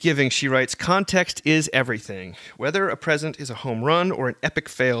gift giving, she writes, context is everything. Whether a present is a home run or an epic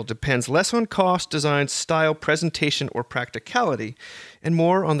fail depends less on cost, design, style, presentation, or practicality, and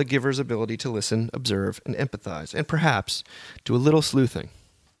more on the giver's ability to listen, observe, and empathize, and perhaps do a little sleuthing.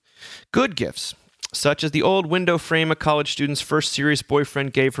 Good gifts, such as the old window frame a college student's first serious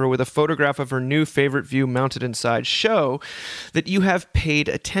boyfriend gave her with a photograph of her new favorite view mounted inside, show that you have paid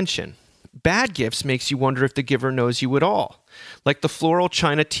attention. Bad gifts makes you wonder if the giver knows you at all, like the floral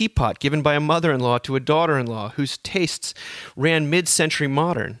china teapot given by a mother-in-law to a daughter-in-law whose tastes ran mid-century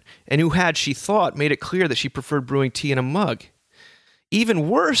modern, and who had, she thought, made it clear that she preferred brewing tea in a mug. Even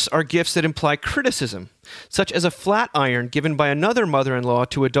worse are gifts that imply criticism, such as a flat iron given by another mother-in-law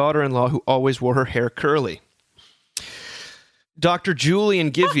to a daughter-in-law who always wore her hair curly. Dr. Julian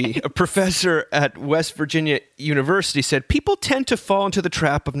Givey, a professor at West Virginia University, said, people tend to fall into the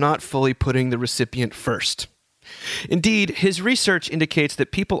trap of not fully putting the recipient first. Indeed, his research indicates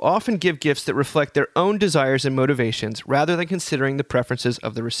that people often give gifts that reflect their own desires and motivations rather than considering the preferences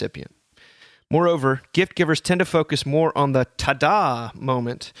of the recipient. Moreover, gift givers tend to focus more on the ta-da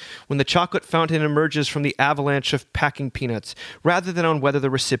moment when the chocolate fountain emerges from the avalanche of packing peanuts, rather than on whether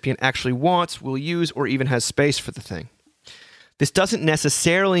the recipient actually wants, will use, or even has space for the thing. This doesn't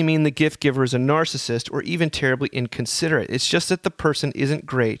necessarily mean the gift giver is a narcissist or even terribly inconsiderate. It's just that the person isn't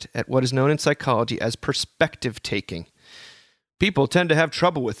great at what is known in psychology as perspective taking. People tend to have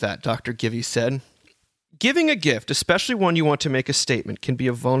trouble with that, Dr. Givey said. Giving a gift, especially one you want to make a statement, can be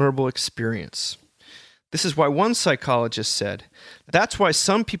a vulnerable experience. This is why one psychologist said, that's why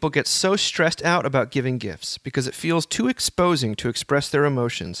some people get so stressed out about giving gifts, because it feels too exposing to express their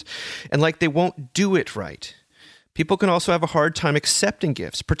emotions, and like they won't do it right. People can also have a hard time accepting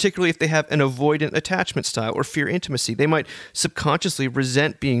gifts, particularly if they have an avoidant attachment style or fear intimacy. They might subconsciously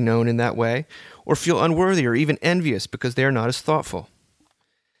resent being known in that way, or feel unworthy or even envious because they are not as thoughtful.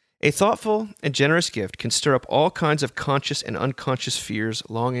 A thoughtful and generous gift can stir up all kinds of conscious and unconscious fears,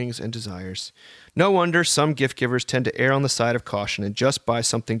 longings, and desires. No wonder some gift givers tend to err on the side of caution and just buy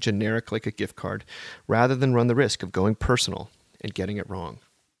something generic like a gift card, rather than run the risk of going personal and getting it wrong.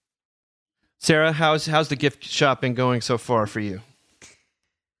 Sarah, how's the gift shopping going so far for you?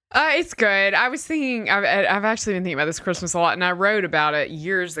 It's good. I was thinking, I've actually been thinking about this Christmas a lot, and I wrote about it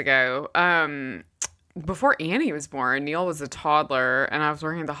years ago. Before Annie was born, Neil was a toddler, and I was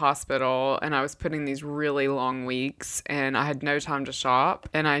working at the hospital, and I was putting these really long weeks, and I had no time to shop,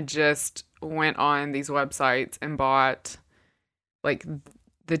 and I just went on these websites and bought, like,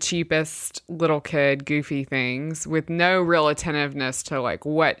 the cheapest little kid goofy things with no real attentiveness to, like,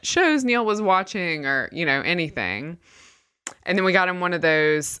 what shows Neil was watching or, you know, anything. And then we got him one of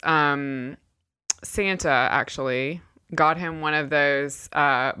those, Santa actually got him one of those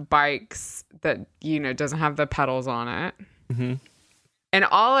bikes that, you know, doesn't have the pedals on it. Mm-hmm. And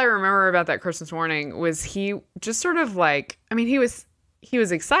all I remember about that Christmas morning was he just sort of like, I mean, he was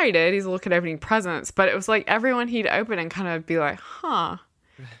excited. He's looking at opening presents, but it was like everyone he'd open and kind of be like, huh.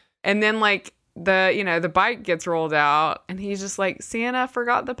 And then like the bike gets rolled out and he's just like, Santa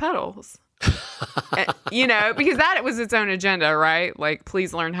forgot the pedals. And, you know, because that was its own agenda, right? Like,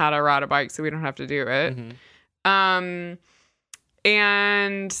 please learn how to ride a bike so we don't have to do it. Mm-hmm.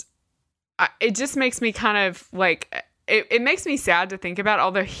 And it just makes me kind of like, it makes me sad to think about,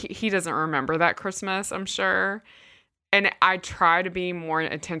 although he doesn't remember that Christmas, I'm sure. And I try to be more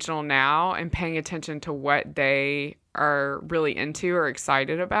intentional now and paying attention to what they are really into or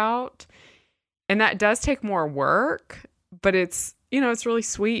excited about. And that does take more work, but it's, you know, it's really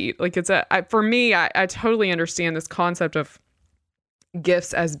sweet. Like for me, I totally understand this concept of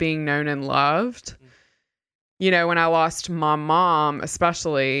gifts as being known and loved. You know, when I lost my mom,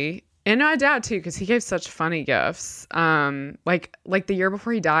 especially, and my dad too, because he gave such funny gifts. Like the year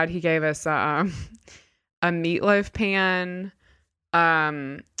before he died, he gave us a meatloaf pan,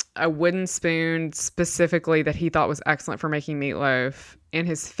 a wooden spoon specifically that he thought was excellent for making meatloaf, and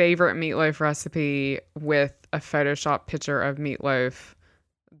his favorite meatloaf recipe with a Photoshop picture of Meatloaf,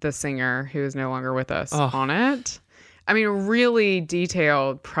 the singer who is no longer with us, on it. I mean, really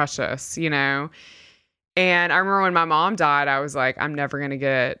detailed, precious, you know. And I remember when my mom died, I was like, I'm never going to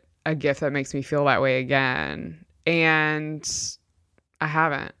get a gift that makes me feel that way again. And I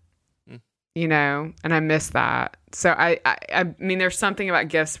haven't. and I miss that. So I mean, there's something about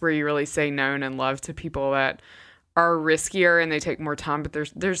gifts where you really say no and love to people that are riskier and they take more time, but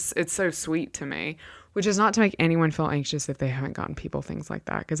it's so sweet to me, which is not to make anyone feel anxious if they haven't gotten people things like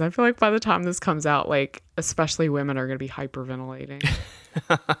that. Cause I feel like by the time this comes out, like, especially women are going to be hyperventilating.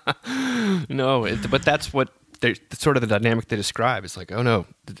 No, but that's what sort of the dynamic they describe. It's like, oh no,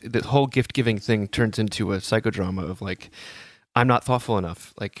 the whole gift giving thing turns into a psychodrama of like, I'm not thoughtful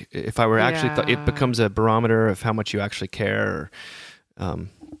enough. Like if I were actually, it becomes a barometer of how much you actually care. Or,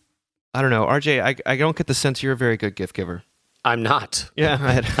 I don't know, RJ. I don't get the sense you're a very good gift giver. I'm not. Yeah,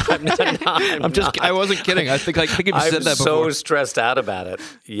 I wasn't kidding. I think you said that before. I'm so stressed out about it.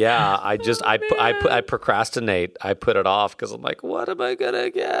 Yeah, I procrastinate. I put it off because I'm like, what am I gonna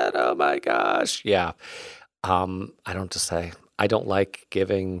get? Oh my gosh. Yeah. I don't just say. I don't like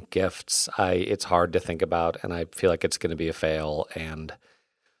giving gifts. It's hard to think about, and I feel like it's going to be a fail. And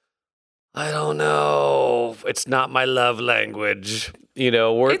I don't know. It's not my love language.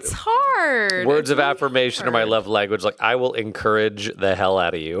 It's hard. Words of affirmation are my love language. Like, I will encourage the hell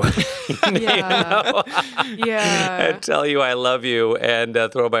out of you. Yeah. Yeah. And tell you I love you and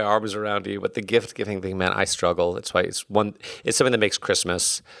throw my arms around you. But the gift giving thing, man, I struggle. That's why it's something that makes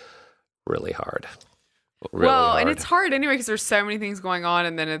Christmas really hard. Really hard. And it's hard anyway because there's so many things going on,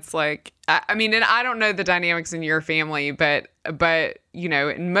 and then it's like, I mean, and I don't know the dynamics in your family, but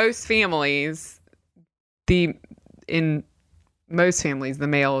in most families, the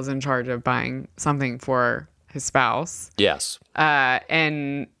male is in charge of buying something for his spouse. Yes.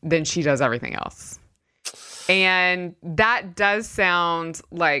 And then she does everything else. And that does sound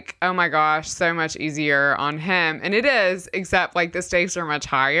like, oh my gosh, so much easier on him. And it is, except like the stakes are much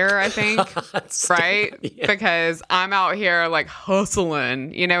higher, I think. Right? Yeah. Because I'm out here like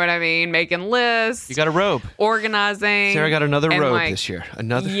hustling, you know what I mean? Making lists. You got a robe. Organizing. Sarah got another robe this year.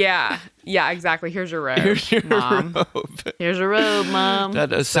 Another. Yeah. Yeah, exactly. Here's your robe. Here's your Mom. robe. Here's your robe, Mom.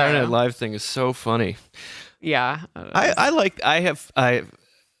 That Saturday Night Live thing is so funny. Yeah.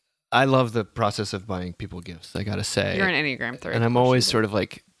 I love the process of buying people gifts. I gotta say, you're an Enneagram 3, and I'm always sort of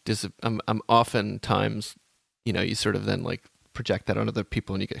like, I'm oftentimes, you sort of then like project that on other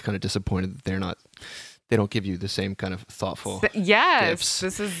people, and you get kind of disappointed that they don't give you the same kind of thoughtful gifts.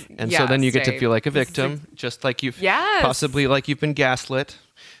 This is, so then you get to feel like a victim, just like you've possibly like you've been gaslit.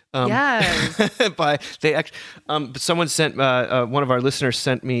 Someone sent one of our listeners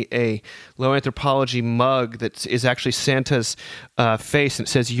sent me a Low Anthropology mug that is actually Santa's face, and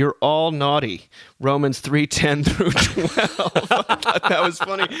it says, "You're all naughty." Romans 3:10 through 12. I thought that was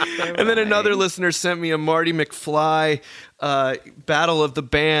funny. And then another listener sent me a Marty McFly Battle of the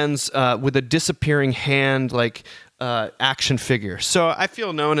Bands with a disappearing hand, like action figure. So I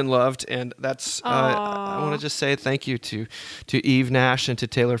feel known and loved, and that's I want to just say thank you to Eve Nash and to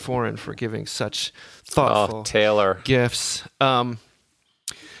Taylor Foran for giving such thoughtful gifts.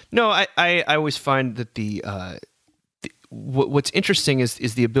 No, I always find that what's interesting is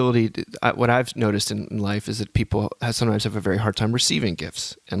the ability what I've noticed in life is that people sometimes have a very hard time receiving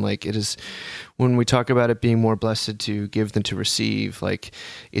gifts, and like it is when we talk about it being more blessed to give than to receive, like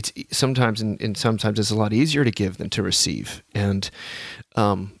it's sometimes and sometimes it's a lot easier to give than to receive, and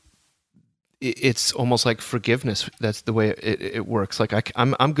it's almost like forgiveness. That's the way it works. Like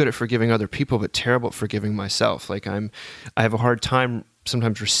I'm good at forgiving other people, but terrible at forgiving myself. Like I have a hard time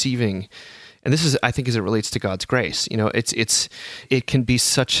sometimes receiving. And this is, I think, as it relates to God's grace. It can be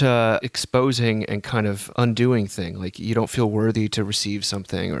such a exposing and kind of undoing thing. Like you don't feel worthy to receive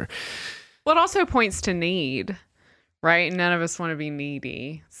something, or. Well, it also points to need, right? None of us want to be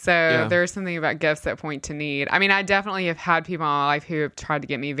needy. So there's something about gifts that point to need. I mean, I definitely have had people in my life who have tried to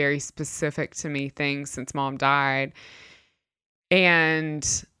get me very specific to me things since Mom died. And,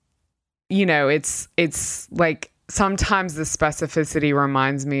 it's like, sometimes the specificity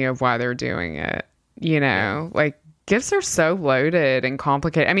reminds me of why they're doing it. Like gifts are so loaded and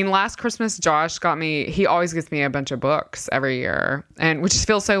complicated. I mean, last Christmas, Josh he always gets me a bunch of books every year, and which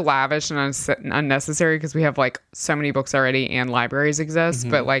feels so lavish and unnecessary because we have like so many books already and libraries exist.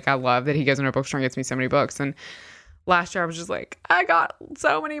 Mm-hmm. But like, I love that he goes into a bookstore and gets me so many books. And last year I was just like, I got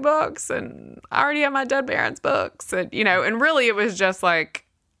so many books and I already have my dead parents' books. And, and really it was just like,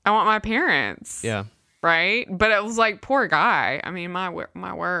 I want my parents. Yeah. Right? But it was like, poor guy. I mean, my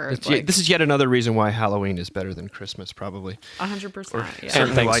word. This is yet another reason why Halloween is better than Christmas, probably. 100%. Yeah.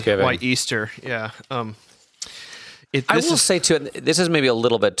 And Thanksgiving. Why Easter. Yeah. I will say, too, this is maybe a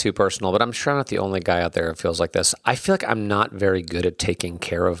little bit too personal, but I'm sure I'm not the only guy out there who feels like this. I feel like I'm not very good at taking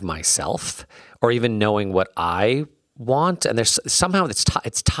care of myself or even knowing what I want. And there's somehow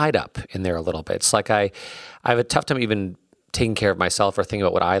it's tied up in there a little bit. It's like I have a tough time even taking care of myself or thinking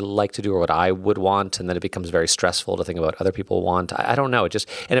about what I like to do or what I would want, and then it becomes very stressful to think about what other people want. I don't know. It just,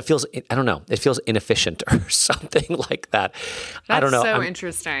 and it feels, I don't know, it feels inefficient or something like that. I don't know. That's so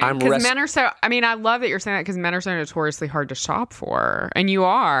interesting. Because men are so, I mean, I love that you're saying that because men are so notoriously hard to shop for, and you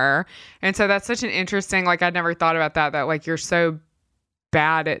are. And so that's such an interesting, like, I'd never thought about that like you're so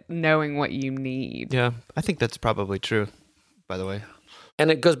bad at knowing what you need. Yeah, I think that's probably true, by the way. And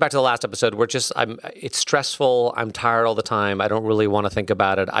it goes back to the last episode where it's stressful. I'm tired all the time. I don't really want to think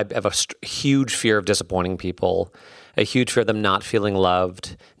about it. I have a huge fear of disappointing people, a huge fear of them not feeling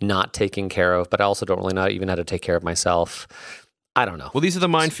loved, not taken care of, but I also don't really know even how to take care of myself. I don't know. Well, these are the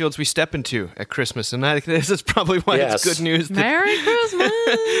minefields we step into at Christmas, and this is probably why it's good news. Merry Christmas!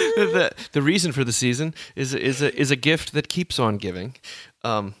 The reason for the season is a gift that keeps on giving.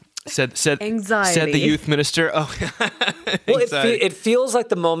 Said anxiety. Said the youth minister. Oh, well, it feels like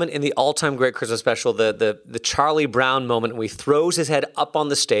the moment in the all-time great Christmas special, the Charlie Brown moment when he throws his head up on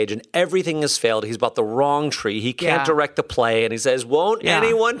the stage and everything has failed. He's bought the wrong tree. He can't direct the play, and he says, "Won't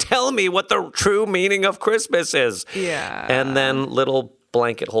anyone tell me what the true meaning of Christmas is?" Yeah. And then little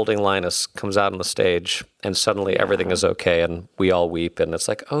blanket holding Linus comes out on the stage, and suddenly everything is okay, and we all weep, and it's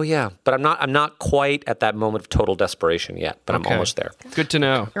like, oh yeah. But I'm not quite at that moment of total desperation yet, but I'm almost there. Good to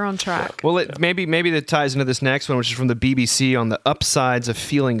know. You're on track. Well, maybe that ties into this next one, which is from the BBC on the upsides of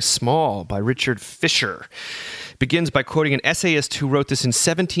feeling small by Richard Fisher. Begins by quoting an essayist who wrote this in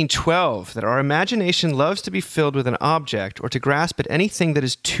 1712, that our imagination loves to be filled with an object or to grasp at anything that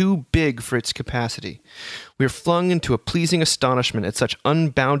is too big for its capacity. We are flung into a pleasing astonishment at such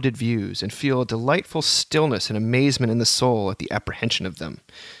unbounded views and feel a delightful stillness and amazement in the soul at the apprehension of them.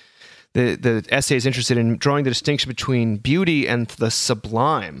 The essay is interested in drawing the distinction between beauty and the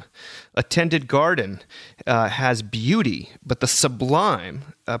sublime. A tended garden has beauty, but the sublime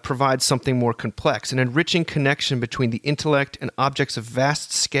provides something more complex, an enriching connection between the intellect and objects of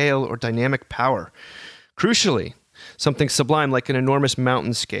vast scale or dynamic power. Crucially, something sublime like an enormous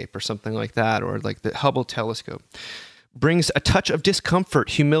mountainscape or something like that, or like the Hubble telescope, brings a touch of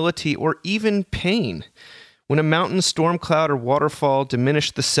discomfort, humility, or even pain. When a mountain, storm cloud, or waterfall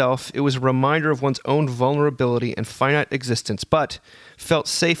diminished the self, it was a reminder of one's own vulnerability and finite existence, but felt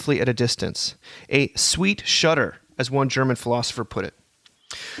safely at a distance. A sweet shudder, as one German philosopher put it.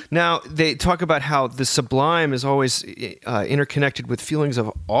 Now, they talk about how the sublime is always interconnected with feelings of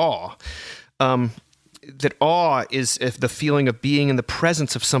awe. That awe is the feeling of being in the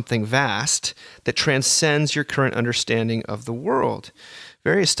presence of something vast that transcends your current understanding of the world.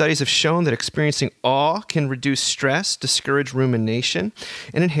 Various studies have shown that experiencing awe can reduce stress, discourage rumination,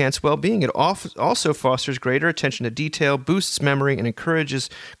 and enhance well-being. It also fosters greater attention to detail, boosts memory, and encourages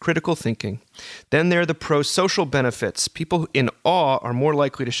critical thinking. Then there are the pro-social benefits. People in awe are more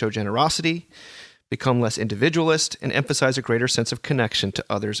likely to show generosity, become less individualist, and emphasize a greater sense of connection to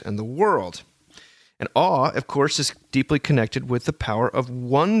others and the world. And awe, of course, is deeply connected with the power of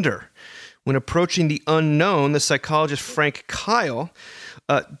wonder. When approaching the unknown, the psychologist Frank Kyle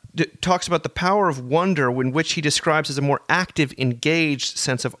talks about the power of wonder, in which he describes as a more active, engaged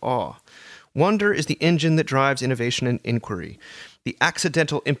sense of awe. Wonder is the engine that drives innovation and inquiry, the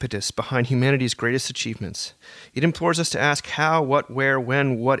accidental impetus behind humanity's greatest achievements. It implores us to ask how, what, where,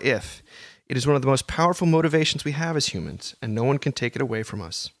 when, what if. It is one of the most powerful motivations we have as humans, and no one can take it away from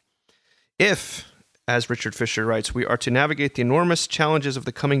us. If, as Richard Fisher writes, we are to navigate the enormous challenges of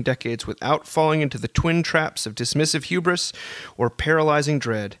the coming decades without falling into the twin traps of dismissive hubris or paralyzing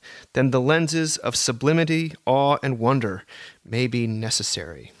dread, then the lenses of sublimity, awe, and wonder may be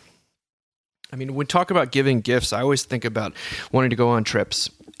necessary. I mean, when we talk about giving gifts, I always think about wanting to go on trips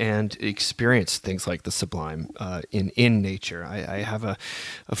and experience things like the sublime in nature. I have a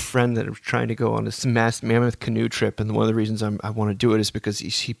friend that is trying to go on this mammoth canoe trip, and one of the reasons I want to do it is because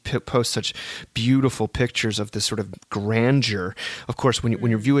he posts such beautiful pictures of this sort of grandeur. Of course, when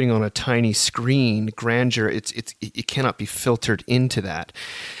you're viewing on a tiny screen, grandeur it cannot be filtered into that.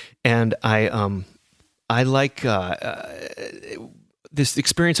 And I like. This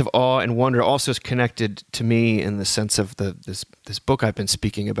experience of awe and wonder also is connected to me in the sense of this book I've been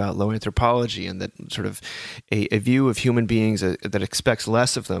speaking about, Low Anthropology, and that sort of a view of human beings that expects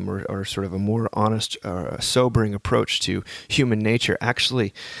less of them, or sort of a more honest or a sobering approach to human nature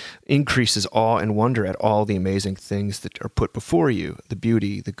actually increases awe and wonder at all the amazing things that are put before you, the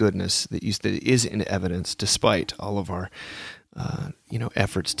beauty, the goodness that is in evidence despite all of our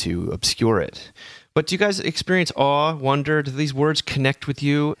efforts to obscure it. But do you guys experience awe, wonder? Do these words connect with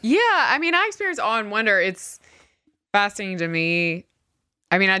you? Yeah, I mean, I experience awe and wonder. It's fascinating to me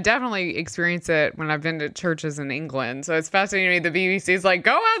I mean, I definitely experience it when I've been to churches in England. So it's fascinating to me. The BBC is like,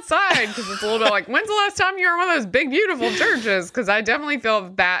 go outside, because it's a little bit like, when's the last time you were in one of those big, beautiful churches? Because I definitely feel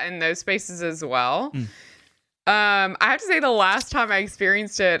that in those spaces as well. I have to say the last time I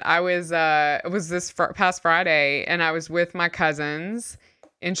experienced it, it was this past Friday, and I was with my cousins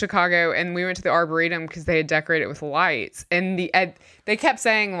in Chicago, and we went to the Arboretum because they had decorated it with lights. And they kept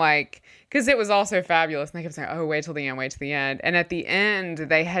saying, like, because it was also fabulous, and they kept saying, oh, wait till the end, wait till the end. And at the end,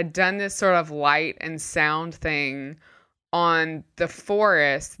 they had done this sort of light and sound thing on the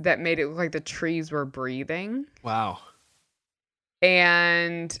forest that made it look like the trees were breathing. Wow.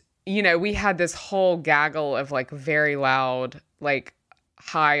 And, you know, we had this whole gaggle of like very loud, like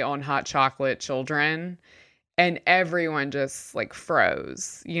high on hot chocolate children. And everyone just like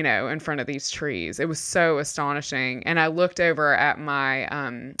froze, you know, in front of these trees. It was so astonishing. And I looked over at my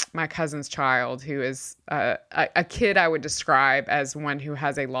my cousin's child, who is a kid I would describe as one who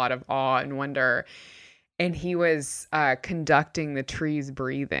has a lot of awe and wonder. And he was conducting the trees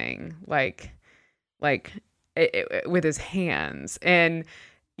breathing, like with his hands. And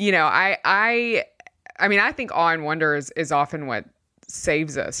you know, I mean, I think awe and wonder is often what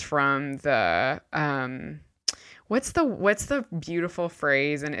saves us from the what's the beautiful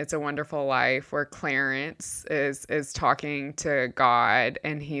phrase in It's a Wonderful Life where Clarence is talking to God,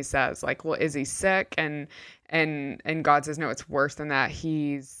 and he says, like, well, is he sick? And God says, no, it's worse than that.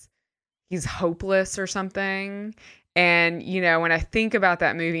 He's hopeless or something. And, you know, when I think about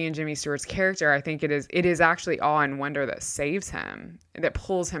that movie and Jimmy Stewart's character, I think it is actually awe and wonder that saves him, that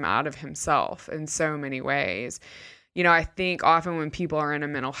pulls him out of himself in so many ways. You know, I think often when people are in a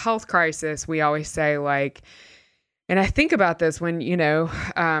mental health crisis, we always say, like, and I think about this when, you know,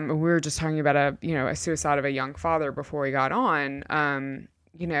 we were just talking about a suicide of a young father before we got on.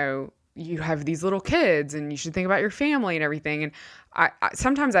 You know, you have these little kids and you should think about your family and everything. And I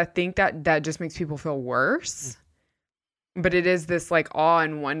sometimes I think that just makes people feel worse. But it is this like awe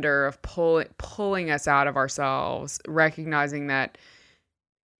and wonder of pulling us out of ourselves, recognizing that,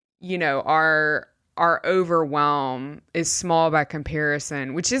 you know, our overwhelm is small by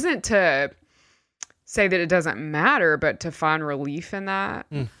comparison, which isn't to say that it doesn't matter, but to find relief in that.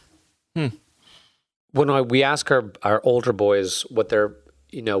 When we ask our older boys what their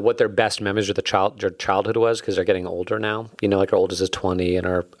best memories of their childhood was, because they're getting older now. You know, like our oldest is 20 and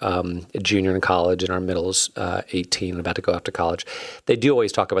our junior in college, and our middle is 18 and about to go off to college. They do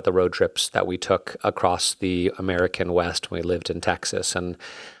always talk about the road trips that we took across the American West when we lived in Texas. And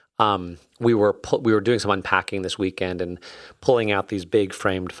we were doing some unpacking this weekend and pulling out these big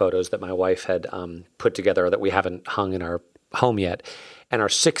framed photos that my wife had put together that we haven't hung in our home yet. And our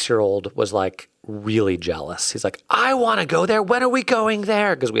 6-year-old was like really jealous. He's like, I want to go there. When are we going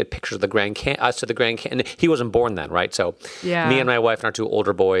there? Because we had pictures of the Grand Canyon. He wasn't born then, right? So me and my wife and our 2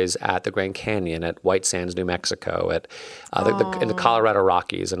 older boys at the Grand Canyon, at White Sands, New Mexico, at in the Colorado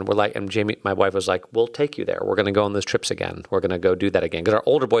Rockies. And we're like, and Jamie, my wife was like, we'll take you there. We're going to go on those trips again. We're going to go do that again. Because our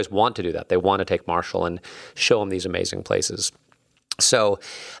older boys want to do that. They want to take Marshall and show him these amazing places. So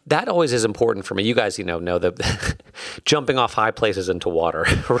that always is important for me. You guys, know that jumping off high places into water,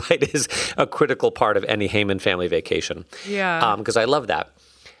 right, is a critical part of any Heyman family vacation. Yeah. Because I love that.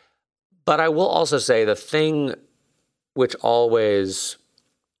 But I will also say the thing which always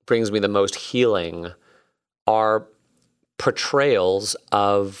brings me the most healing are portrayals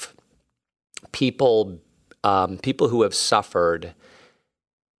of people who have suffered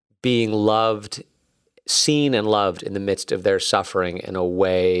being loved, seen and loved in the midst of their suffering in a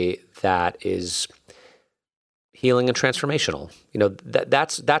way that is healing and transformational.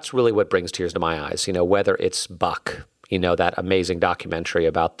 That's really what brings tears to my eyes. Whether it's Buck, that amazing documentary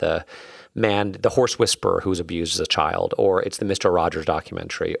about the man, the horse whisperer who was abused as a child, or it's the Mr. Rogers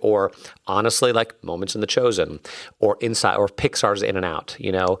documentary, or honestly, like Moments in the Chosen, or Pixar's In and Out,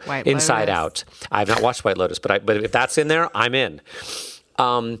 Inside Out. I have not watched White Lotus, but if that's in there, I'm in.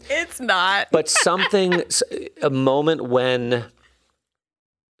 It's not. But a moment when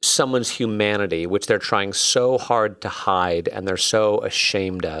someone's humanity, which they're trying so hard to hide and they're so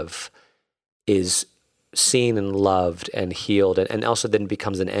ashamed of, is seen and loved and healed, and also then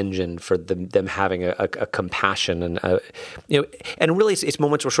becomes an engine for them having a compassion and and really it's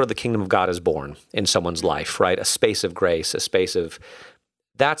moments where sort of the kingdom of God is born in someone's life, right? A space of grace, a space of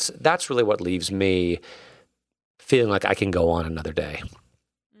that's really what leaves me feeling like I can go on another day.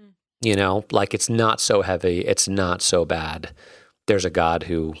 Like it's not so heavy, it's not so bad. There's a God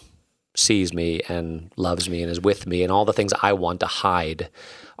who sees me and loves me and is with me, and all the things I want to hide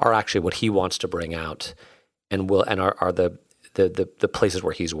are actually what he wants to bring out, and are the places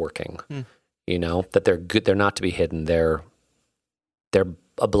where he's working. That they're good, they're not to be hidden, they're they're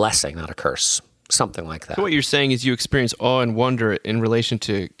a blessing, not a curse. Something like that. So what you're saying is you experience awe and wonder in relation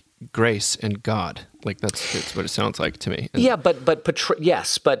to grace and God. Like that's what it sounds like to me. And Yeah,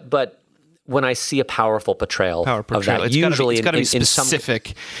 but when I see a powerful portrayal of that, it's usually got to be in some,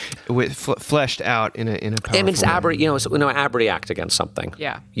 specific, with fleshed out in a powerful. I mean, it's abreact against something.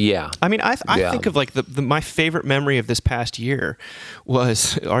 Yeah. I mean, I think of like my favorite memory of this past year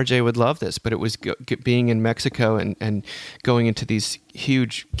was, RJ would love this, but it was being in Mexico and going into these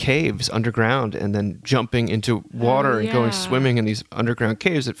huge caves underground and then jumping into water and going swimming in these underground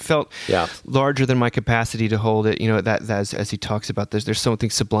caves. It felt larger than my capacity to hold it. That as he talks about this, there's something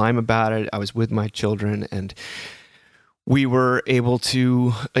sublime about it. I was with my children and we were able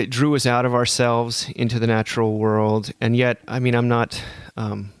to, it drew us out of ourselves into the natural world. And yet, I mean, I'm not,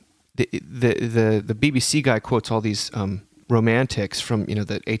 the BBC guy quotes all these romantics from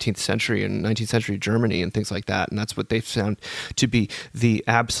the 18th century and 19th century Germany and things like that, and that's what they found to be the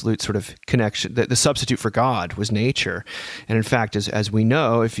absolute sort of connection. The substitute for God was nature, and in fact, as we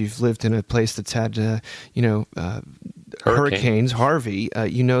know, if you've lived in a place that's had hurricanes, Harvey,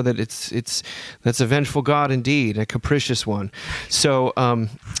 you know that that's a vengeful God indeed, a capricious one. So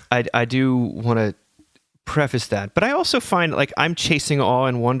I do want to preface that, but I also find like I'm chasing awe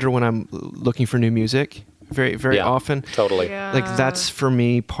and wonder when I'm looking for new music. Very, very often. Totally. Yeah. Like that's for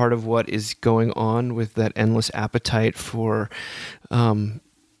me part of what is going on with that endless appetite for,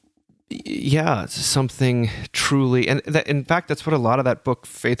 something truly. And in fact, that's what a lot of that book,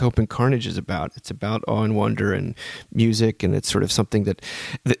 Faith, Hope, and Carnage is about. It's about awe and wonder and music, and it's sort of something that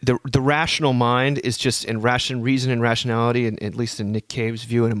the rational mind is just, and reason and rationality, and at least in Nick Cave's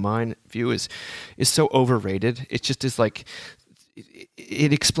view and in mine view, is so overrated. It just is like.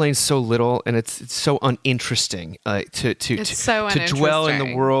 It explains so little, and it's so uninteresting to dwell in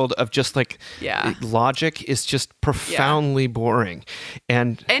the world of just like logic is just profoundly boring,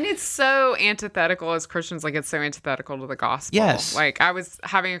 and it's so antithetical as Christians. Like it's so antithetical to the gospel. Yes, like I was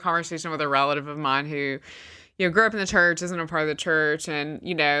having a conversation with a relative of mine who grew up in the church, isn't a part of the church, and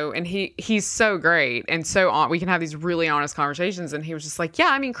and he's so great and so on. We can have these really honest conversations, and he was just like, yeah,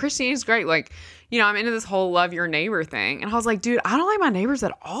 I mean, Christianity is great. Like, I'm into this whole love your neighbor thing, and I was like, dude, I don't like my neighbors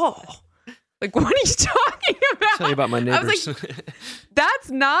at all. Like, what are you talking about? Tell you about my neighbors. I was like, that's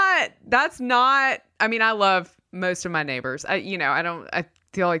not. I mean, I love most of my neighbors. I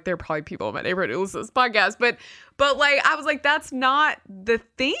feel like there are probably people in my neighborhood who listen to this podcast, but like, I was like, that's not the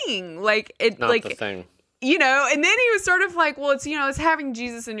thing. Like, Not the thing. And then he was sort of like, well, it's, it's having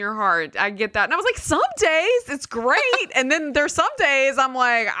Jesus in your heart. I get that. And I was like, some days it's great. And then there's some days I'm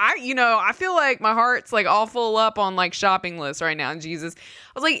like, I feel like my heart's like all full up on like shopping lists right now. And Jesus,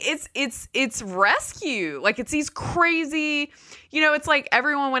 I was like, it's rescue. Like it's these crazy, it's like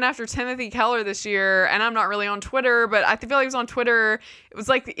everyone went after Timothy Keller this year, and I'm not really on Twitter, but I feel like he was on Twitter. It was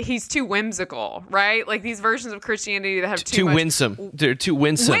like, he's too whimsical, right? Like these versions of Christianity that have too much winsome. They're too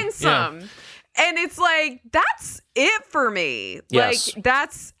winsome. Yeah. And it's like, that's it for me. Yes. Like,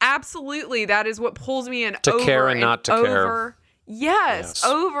 that's absolutely, that is what pulls me in to over care and not to care. Yes,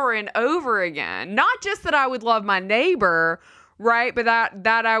 over and over again. Not just that I would love my neighbor, right? But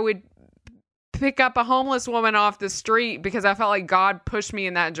that I would pick up a homeless woman off the street because I felt like God pushed me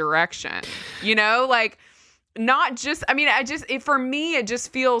in that direction. Like, not just, I mean, for me, it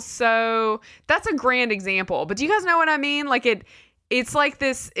just feels so, that's a grand example. But do you guys know what I mean? Like, it's like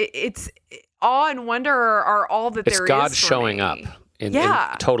this, it's awe and wonder are all that there is. It's God for showing me. up in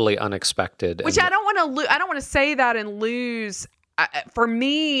totally unexpected. Which I don't want to say that and lose. For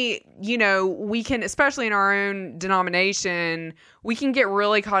me, we can, especially in our own denomination, we can get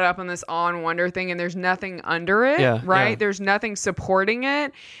really caught up on this awe and wonder thing, and there's nothing under it, right? Yeah. There's nothing supporting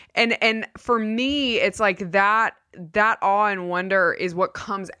it, and for me, it's like that awe and wonder is what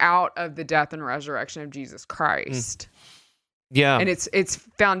comes out of the death and resurrection of Jesus Christ. Yeah. And it's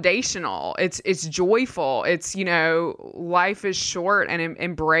foundational. It's joyful. It's, life is short, and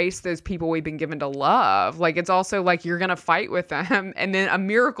embrace those people we've been given to love. Like, it's also like you're going to fight with them, and then a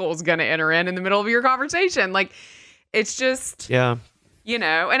miracle is going to enter in the middle of your conversation. Like, it's just, and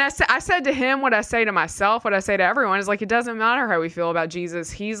I said to him what I say to myself, what I say to everyone is like, it doesn't matter how we feel about Jesus.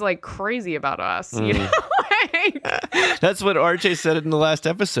 He's like crazy about us, That's what RJ said in the last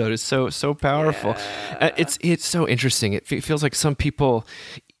episode. It's so powerful. Yeah. It's so interesting. It feels like some people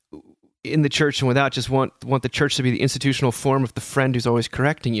in the church and without just want the church to be the institutional form of the friend who's always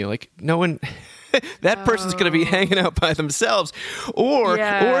correcting you. Like no one that person's going to be hanging out by themselves, or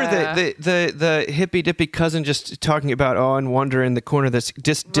the hippy dippy cousin just talking about awe and wonder in the corner that's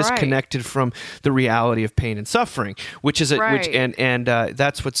disconnected from the reality of pain and suffering, which is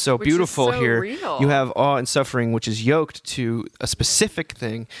that's what's so beautiful here. Real. You have awe and suffering, which is yoked to a specific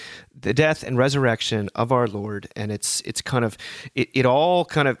thing, the death and resurrection of our Lord, and it's kind of it all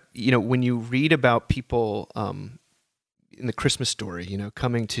kind of, when you read about people in the Christmas story,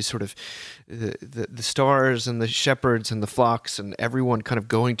 coming to sort of the stars and the shepherds and the flocks and everyone kind of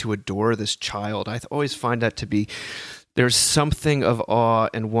going to adore this child. I always find that to be, there's something of awe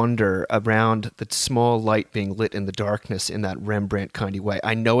and wonder around the small light being lit in the darkness in that Rembrandt kind of way.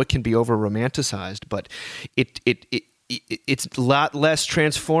 I know it can be over romanticized, but it's a lot less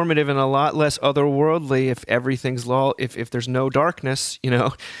transformative and a lot less otherworldly if everything's if there's no darkness,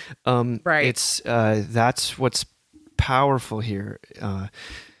 Right. It's that's what's powerful here. And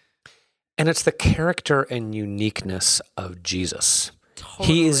it's the character and uniqueness of Jesus. Totally.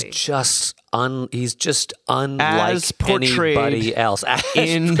 He is just he's just unlike As portrayed anybody else. As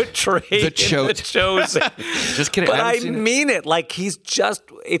in portrayed The in The Chosen. Just kidding. But I haven't seen it. mean it. Like, he's just,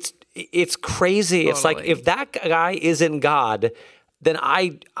 it's crazy. It's like, Totally. if that guy isn't God, then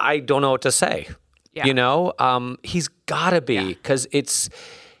I don't know what to say. Yeah. He's gotta be, because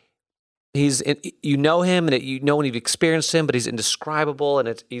you know him, and you know when you've experienced him, but he's indescribable,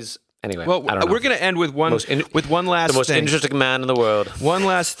 and he's anyway. Well, I don't know. we're going to end with one last the most thing. interesting man in the world. One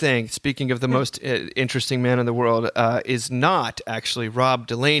last thing. Speaking of the most interesting man in the world, is not actually Rob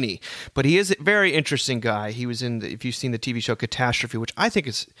Delaney, but he is a very interesting guy. He was if you've seen the TV show Catastrophe, which I think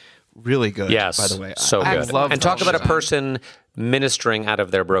is really good. Yes, by the way, so I good. love And that talk about a show. person ministering out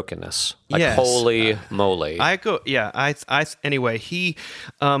of their brokenness. Like, Yes. holy moly. Anyway,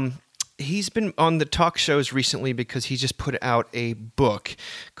 he's been on the talk shows recently because he just put out a book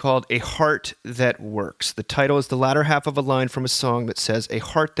called A Heart That Works. The title is the latter half of a line from a song that says, "A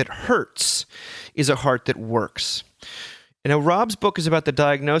heart that hurts is a heart that works." And now Rob's book is about the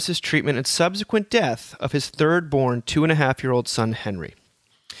diagnosis, treatment, and subsequent death of his third-born 2.5-year-old son, Henry.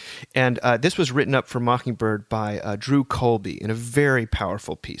 And this was written up for Mockingbird by Drew Colby in a very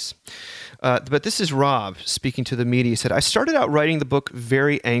powerful piece. But this is Rob speaking to the media. He said, "I started out writing the book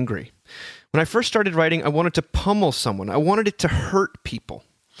very angry. When I first started writing, I wanted to pummel someone. I wanted it to hurt people."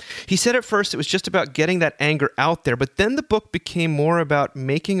 He said at first it was just about getting that anger out there, but then the book became more about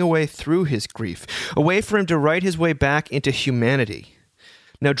making a way through his grief, a way for him to write his way back into humanity.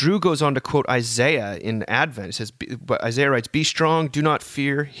 Now, Drew goes on to quote Isaiah in Advent. It says, Isaiah writes, "Be strong, do not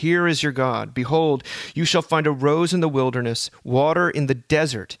fear. Here is your God. Behold, you shall find a rose in the wilderness, water in the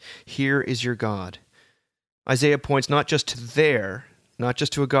desert. Here is your God." Isaiah points not just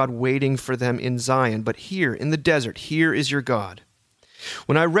to a God waiting for them in Zion, but here in the desert. Here is your God.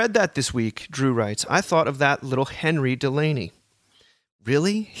 When I read that this week, Drew writes, I thought of that little Henry Delaney.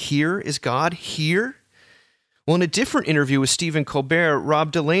 Really? Here is God? Here? Well, in a different interview with Stephen Colbert,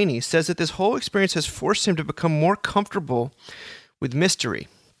 Rob Delaney says that this whole experience has forced him to become more comfortable with mystery.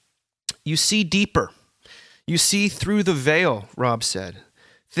 You see deeper. You see through the veil, Rob said.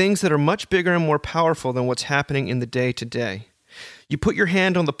 Things that are much bigger and more powerful than what's happening in the day-to-day. You put your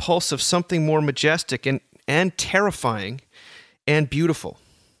hand on the pulse of something more majestic and terrifying and beautiful.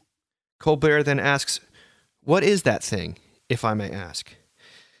 Colbert then asks, "What is that thing, if I may ask?"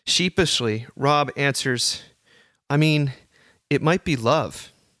 Sheepishly, Rob answers, it might be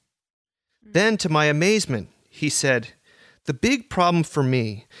love. Then, to my amazement, he said, "The big problem for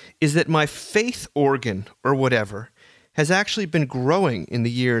me is that my faith organ, or whatever, has actually been growing in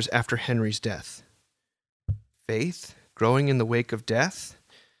the years after Henry's death." Faith growing in the wake of death?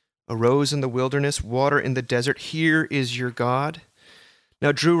 A rose in the wilderness, water in the desert, here is your God.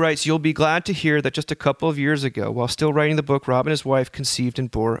 Now, Drew writes, "You'll be glad to hear that just a couple of years ago, while still writing the book, Rob and his wife conceived and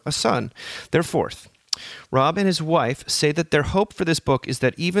bore a son, their fourth. Rob and his wife say that their hope for this book is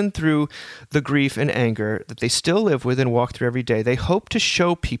that even through the grief and anger that they still live with and walk through every day, they hope to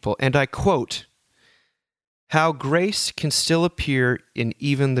show people, and I quote, how grace can still appear in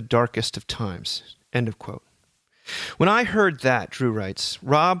even the darkest of times." End of quote. When I heard that, Drew writes,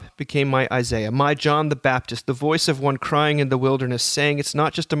 Rob became my Isaiah, my John the Baptist, the voice of one crying in the wilderness, saying it's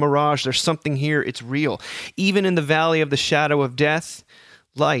not just a mirage, there's something here, it's real. Even in the valley of the shadow of death,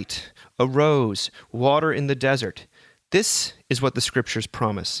 light, a rose, water in the desert. This is what the scriptures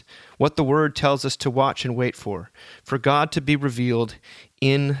promise, what the word tells us to watch and wait for God to be revealed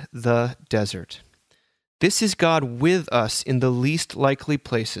in the desert. This is God with us in the least likely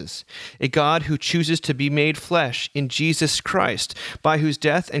places, a God who chooses to be made flesh in Jesus Christ, by whose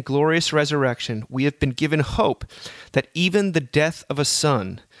death and glorious resurrection we have been given hope that even the death of a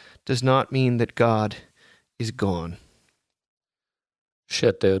son does not mean that God is gone.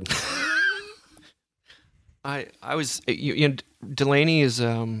 Shit, dude. I was, Delaney is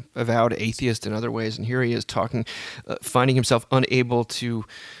avowed atheist in other ways, and here he is talking, finding himself unable to.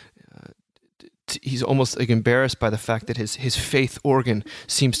 He's almost like embarrassed by the fact that his faith organ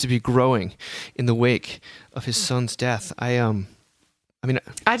seems to be growing in the wake of his son's death. I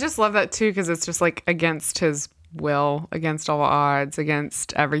just love that too, because it's just like against his will, against all odds,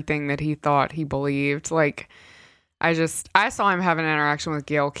 against everything that he thought he believed. Like, I saw him have an interaction with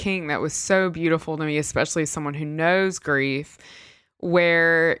Gayle King that was so beautiful to me, especially as someone who knows grief,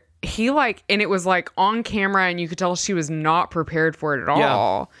 where he and it was like on camera and you could tell she was not prepared for it at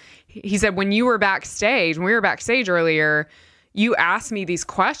all. He said, when we were backstage earlier, you asked me these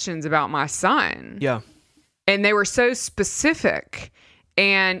questions about my son. Yeah. And they were so specific.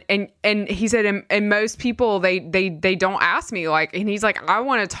 And he said, and most people, they don't ask me, and he's like, I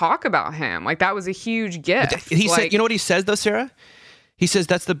want to talk about him. Like, that was a huge gift. He said, you know what he says though, Sarah? He says,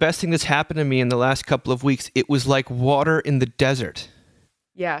 that's the best thing that's happened to me in the last couple of weeks. It was like water in the desert.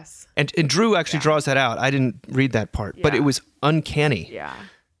 Yes. And Drew actually draws that out. I didn't read that part, but it was uncanny. Yeah.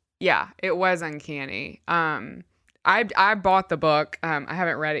 Yeah, it was uncanny. I bought the book. I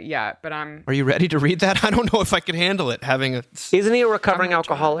haven't read it yet, but I'm... Are you ready to read that? I don't know if I can handle it, having a... Isn't he a recovering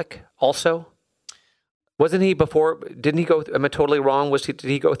alcoholic also? Wasn't he before? Didn't he go... Am I totally wrong? Did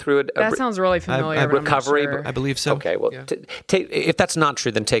he go through That sounds really familiar, but recovery? I'm not sure. I believe so. Okay, well, if that's not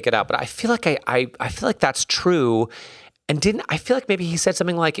true, then take it out. But I feel like I feel like that's true. And I feel like maybe he said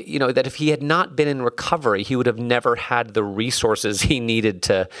something like, that if he had not been in recovery, he would have never had the resources he needed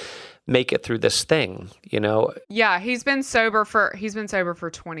to make it through this thing, Yeah, he's been sober for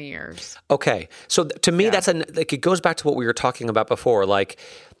 20 years. Okay. So to me, that's it goes back to what we were talking about before. Like,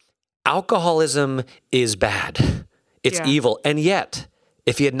 alcoholism is bad. It's evil. And yet,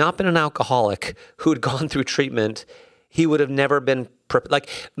 if he had not been an alcoholic who had gone through treatment, he would have never been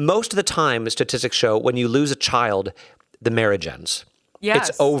most of the time, statistics show when you lose a child, the marriage ends. Yes.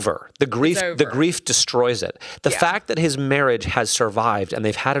 It's over. The grief destroys it. The fact that his marriage has survived and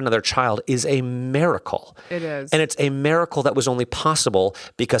they've had another child is a miracle. It is. And it's a miracle that was only possible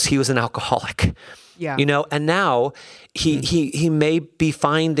because he was an alcoholic. Yeah. And now he may be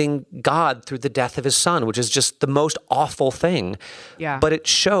finding God through the death of his son, which is just the most awful thing. Yeah. But it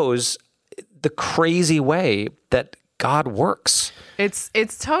shows the crazy way that God works.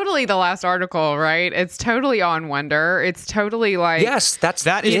 It's totally the last article, right? It's totally on Wonder. It's totally like... Yes, this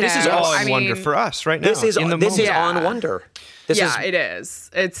is all on Wonder for us right now. This is on Wonder. It is.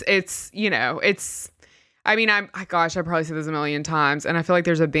 It's I probably said this a million times, and I feel like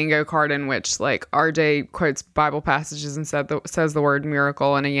there's a bingo card in which RJ quotes Bible passages and says the word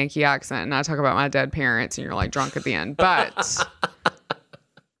miracle in a Yankee accent, and I talk about my dead parents, and you're drunk at the end. But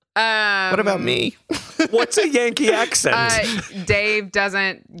what about me? What's a Yankee accent? Dave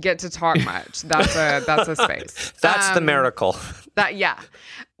doesn't get to talk much. That's a space. That's the miracle.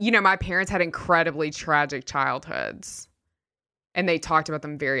 My parents had incredibly tragic childhoods, and they talked about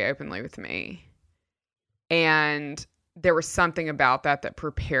them very openly with me. And there was something about that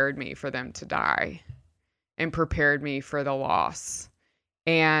prepared me for them to die and prepared me for the loss.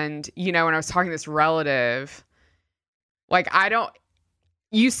 And, when I was talking to this relative,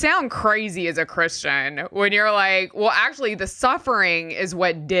 you sound crazy as a Christian when you're like, well, actually the suffering is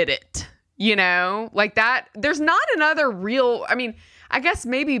what did it, that there's not another real, I guess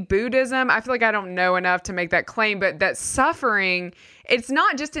maybe Buddhism. I feel like I don't know enough to make that claim, but that suffering, it's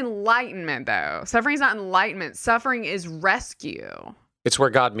not just enlightenment though. Suffering is not enlightenment. Suffering is rescue. It's where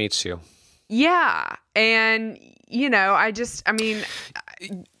God meets you. Yeah. And,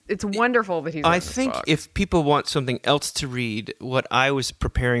 it's wonderful that he's written this book. If people want something else to read, what I was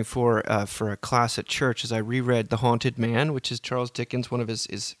preparing for a class at church is I reread The Haunted Man, which is Charles Dickens, one of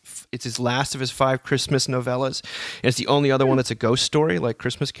it's his last of his 5 Christmas novellas. And it's the only other one that's a ghost story, like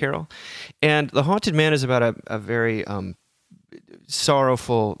Christmas Carol. And The Haunted Man is about a very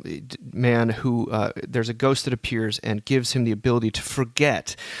sorrowful man who there's a ghost that appears and gives him the ability to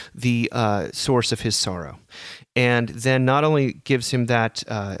forget the source of his sorrow. And then not only gives him that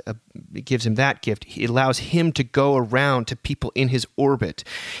gift, he allows him to go around to people in his orbit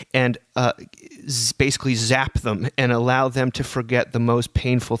and basically zap them and allow them to forget the most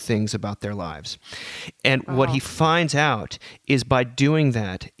painful things about their lives. And what he finds out is by doing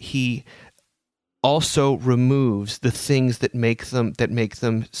that, he also removes the things that make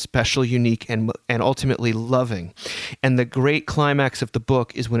them special, unique, and ultimately loving. And the great climax of the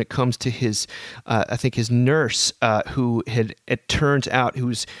book is when it comes to his, I think his nurse, who it turns out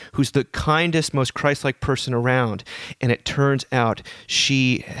who's the kindest, most Christ-like person around, and it turns out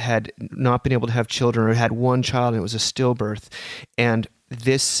she had not been able to have children, or had one child, and it was a stillbirth, and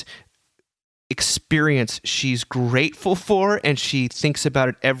this experience she's grateful for, and she thinks about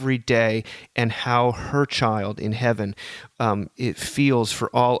it every day, and how her child in heaven it feels for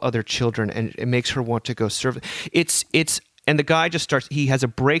all other children, and it makes her want to go serve. And the guy just starts, he has a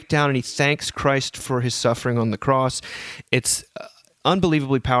breakdown, and he thanks Christ for his suffering on the cross. It's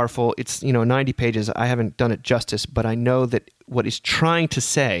unbelievably powerful. It's 90 pages. I haven't done it justice, but I know that what he's trying to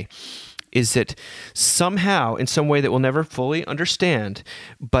say is that somehow, in some way that we'll never fully understand,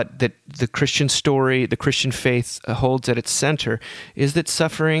 but that the Christian story, the Christian faith holds at its center, is that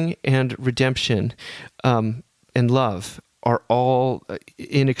suffering and redemption and love are all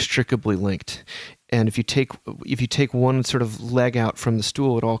inextricably linked. And if you take one sort of leg out from the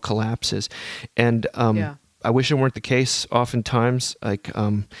stool, it all collapses. And I wish it weren't the case oftentimes,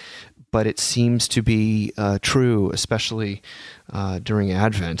 but it seems to be true, especially during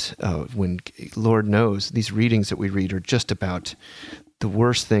Advent, when Lord knows these readings that we read are just about the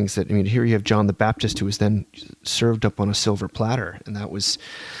worst things. Here you have John the Baptist, who was then served up on a silver platter, and that was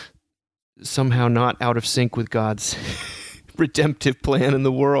somehow not out of sync with God's redemptive plan in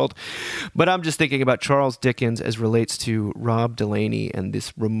the world. But I'm just thinking about Charles Dickens as relates to Rob Delaney and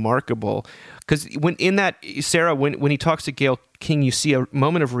this remarkable, because when Sarah, when he talks to Gayle King, you see a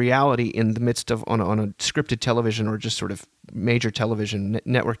moment of reality in the midst of on a scripted television, or just sort of major television,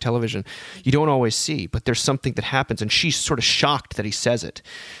 network television, you don't always see, but there's something that happens, and she's sort of shocked that he says it.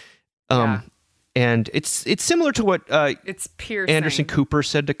 And it's similar to what it's piercing. Anderson Cooper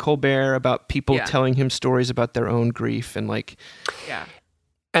said to Colbert about people telling him stories about their own grief, and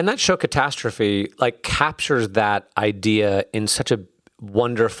And that show Catastrophe captures that idea in such a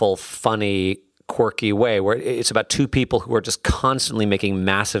wonderful, funny, quirky way, where it's about two people who are just constantly making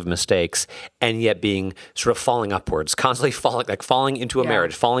massive mistakes, and yet being sort of falling upwards, constantly falling into a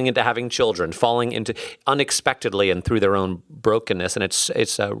marriage, falling into having children, falling into unexpectedly and through their own brokenness. And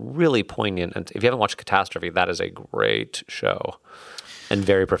it's a really poignant. And if you haven't watched Catastrophe, that is a great show and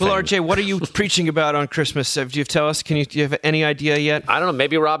very profound. Well, RJ, what are you preaching about on Christmas? Do you tell us? Do you have any idea yet? I don't know.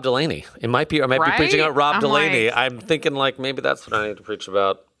 Maybe Rob Delaney. It might be. I might be preaching about Rob Delaney. I'm thinking maybe that's what I need to preach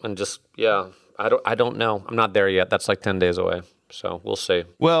about, and just I don't know. I'm not there yet. That's 10 days away. So we'll see.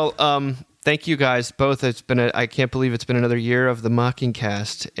 Well, thank you guys both. I can't believe it's been another year of the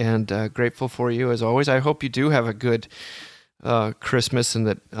Mockingcast, and grateful for you as always. I hope you do have a good Christmas, and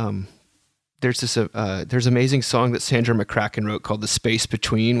that there's an amazing song that Sandra McCracken wrote called "The Space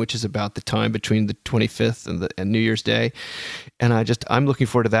Between," which is about the time between the 25th and New Year's Day. And I'm looking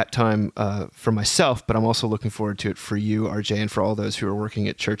forward to that time for myself, but I'm also looking forward to it for you, RJ, and for all those who are working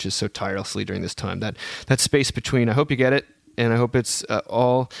at churches so tirelessly during this time. That space between. I hope you get it. And I hope it's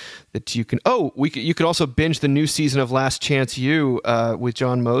all that you can. Oh, you could also binge the new season of Last Chance U with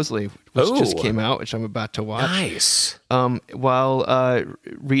John Mosley, which just came out, which I'm about to watch. Nice. While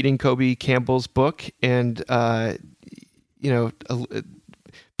reading Kobe Campbell's book, and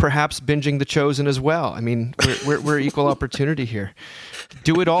perhaps binging The Chosen as well. I mean, we're equal opportunity here.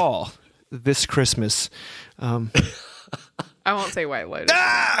 Do it all this Christmas. I won't say White Lotus.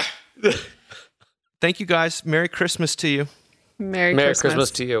 Thank you, guys. Merry Christmas to you. Merry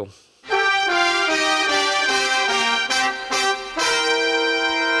Christmas to you.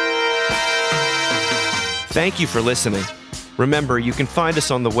 Thank you for listening. Remember, you can find us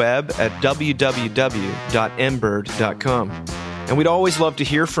on the web at www.mbird.com. And we'd always love to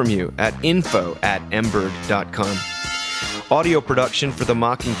hear from you at info@mbird.com. Audio production for the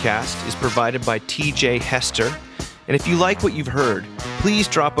Mockingcast is provided by TJ Hester. And if you like what you've heard, please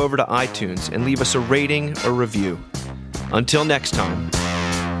drop over to iTunes and leave us a rating or review. Until next time.